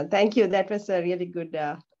 Thank you. That was a really good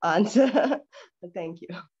answer. Thank you.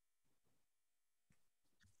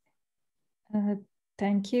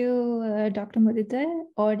 Thank you, Dr. Muditha.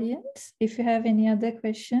 Audience, if you have any other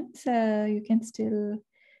questions, you can still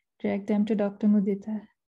direct them to Dr. Muditha.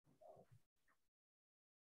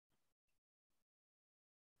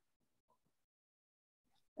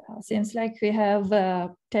 Seems like we have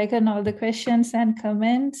taken all the questions and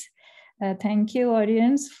comments. Thank you,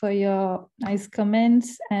 audience, for your nice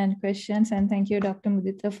comments and questions. And thank you, Dr.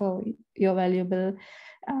 Muditha, for your valuable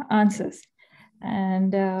answers.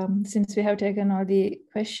 And since we have taken all the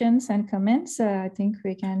questions and comments, I think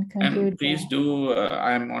we can conclude. And please do,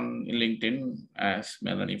 I'm on LinkedIn, as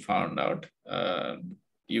Melanie found out.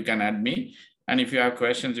 You can add me. And if you have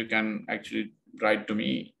questions, you can actually write to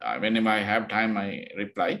me. Whenever I have time, I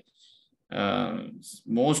reply.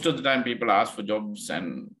 Most of the time people ask for jobs,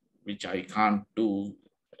 and which I can't do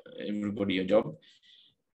everybody a job.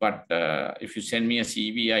 But if you send me a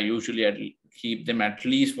CV, I usually keep them at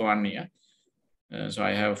least for 1 year. So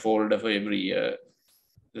I have a folder for every year,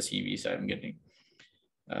 the CVs I'm getting.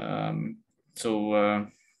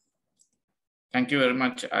 Thank you very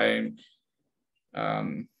much.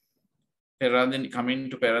 Coming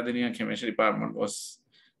to Peradeniya Chemistry Department was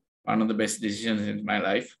one of the best decisions in my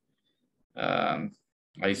life.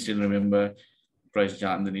 I still remember Professor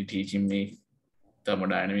Chandani teaching me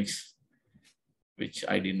thermodynamics, which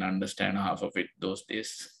I didn't understand half of it those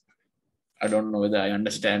days. I don't know whether I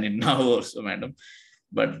understand it now also, madam,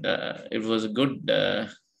 but it was a good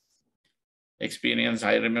experience.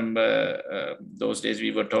 I remember those days we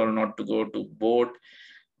were told not to go to board.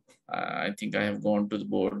 I think I have gone to the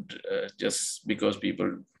board just because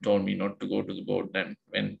people told me not to go to the board. And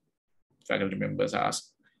when faculty members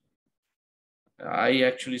asked, I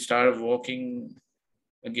actually started walking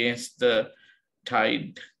against the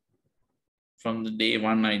tide from the day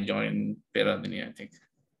one I joined Peradeniya, I think.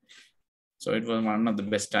 So it was one of the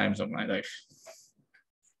best times of my life.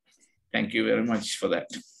 Thank you very much for that.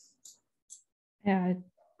 Yeah,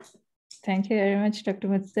 thank you very much, Dr.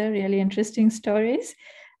 Muditha. Really interesting stories.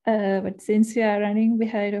 But since we are running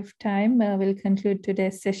behind of time, we'll conclude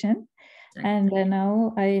today's session. And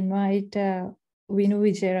now I invite Vinu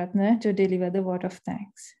Vijayaratna to deliver the vote of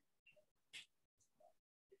thanks.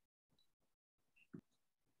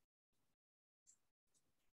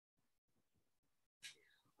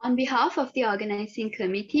 On behalf of the organizing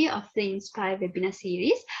committee of the Inspire webinar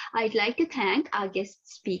series, I'd like to thank our guest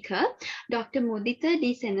speaker, Dr. Muditha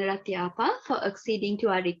Senarath-Yapa, for acceding to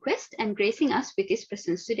our request and gracing us with his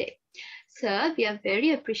presence today. Sir, we are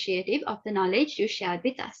very appreciative of the knowledge you shared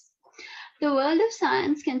with us. The world of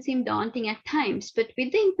science can seem daunting at times, but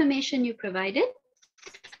with the information you provided,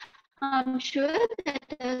 I'm sure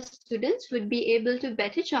that our students would be able to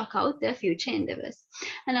better chalk out their future endeavors.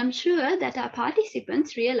 And I'm sure that our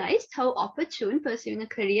participants realized how opportune pursuing a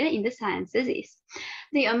career in the sciences is.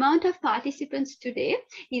 The amount of participants today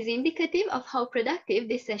is indicative of how productive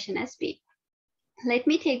this session has been. Let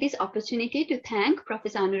me take this opportunity to thank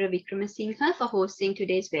Professor Anura Wickramasinghe for hosting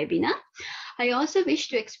today's webinar. I also wish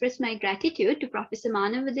to express my gratitude to Professor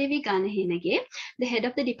Manavadevi Ganahenage, the head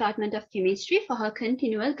of the Department of Chemistry, for her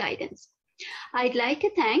continual guidance. I'd like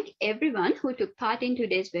to thank everyone who took part in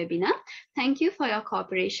today's webinar. Thank you for your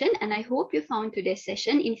cooperation, and I hope you found today's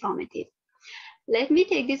session informative. Let me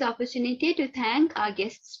take this opportunity to thank our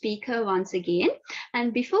guest speaker once again.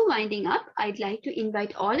 And before winding up, I'd like to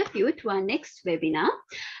invite all of you to our next webinar.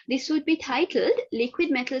 This would be titled Liquid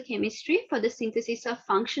Metal Chemistry for the Synthesis of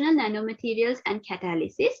Functional Nanomaterials and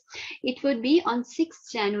Catalysis. It would be on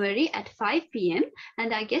 6th January at 5 p.m.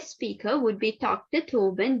 and our guest speaker would be Dr.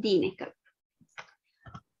 Torben Dienecker.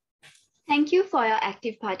 Thank you for your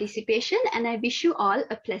active participation and I wish you all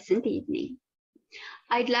a pleasant evening.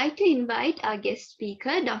 I'd like to invite our guest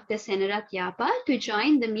speaker, Dr. Senarath-Yapa, to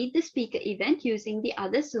join the Meet the Speaker event using the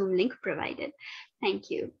other Zoom link provided. Thank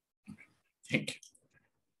you. Thank you.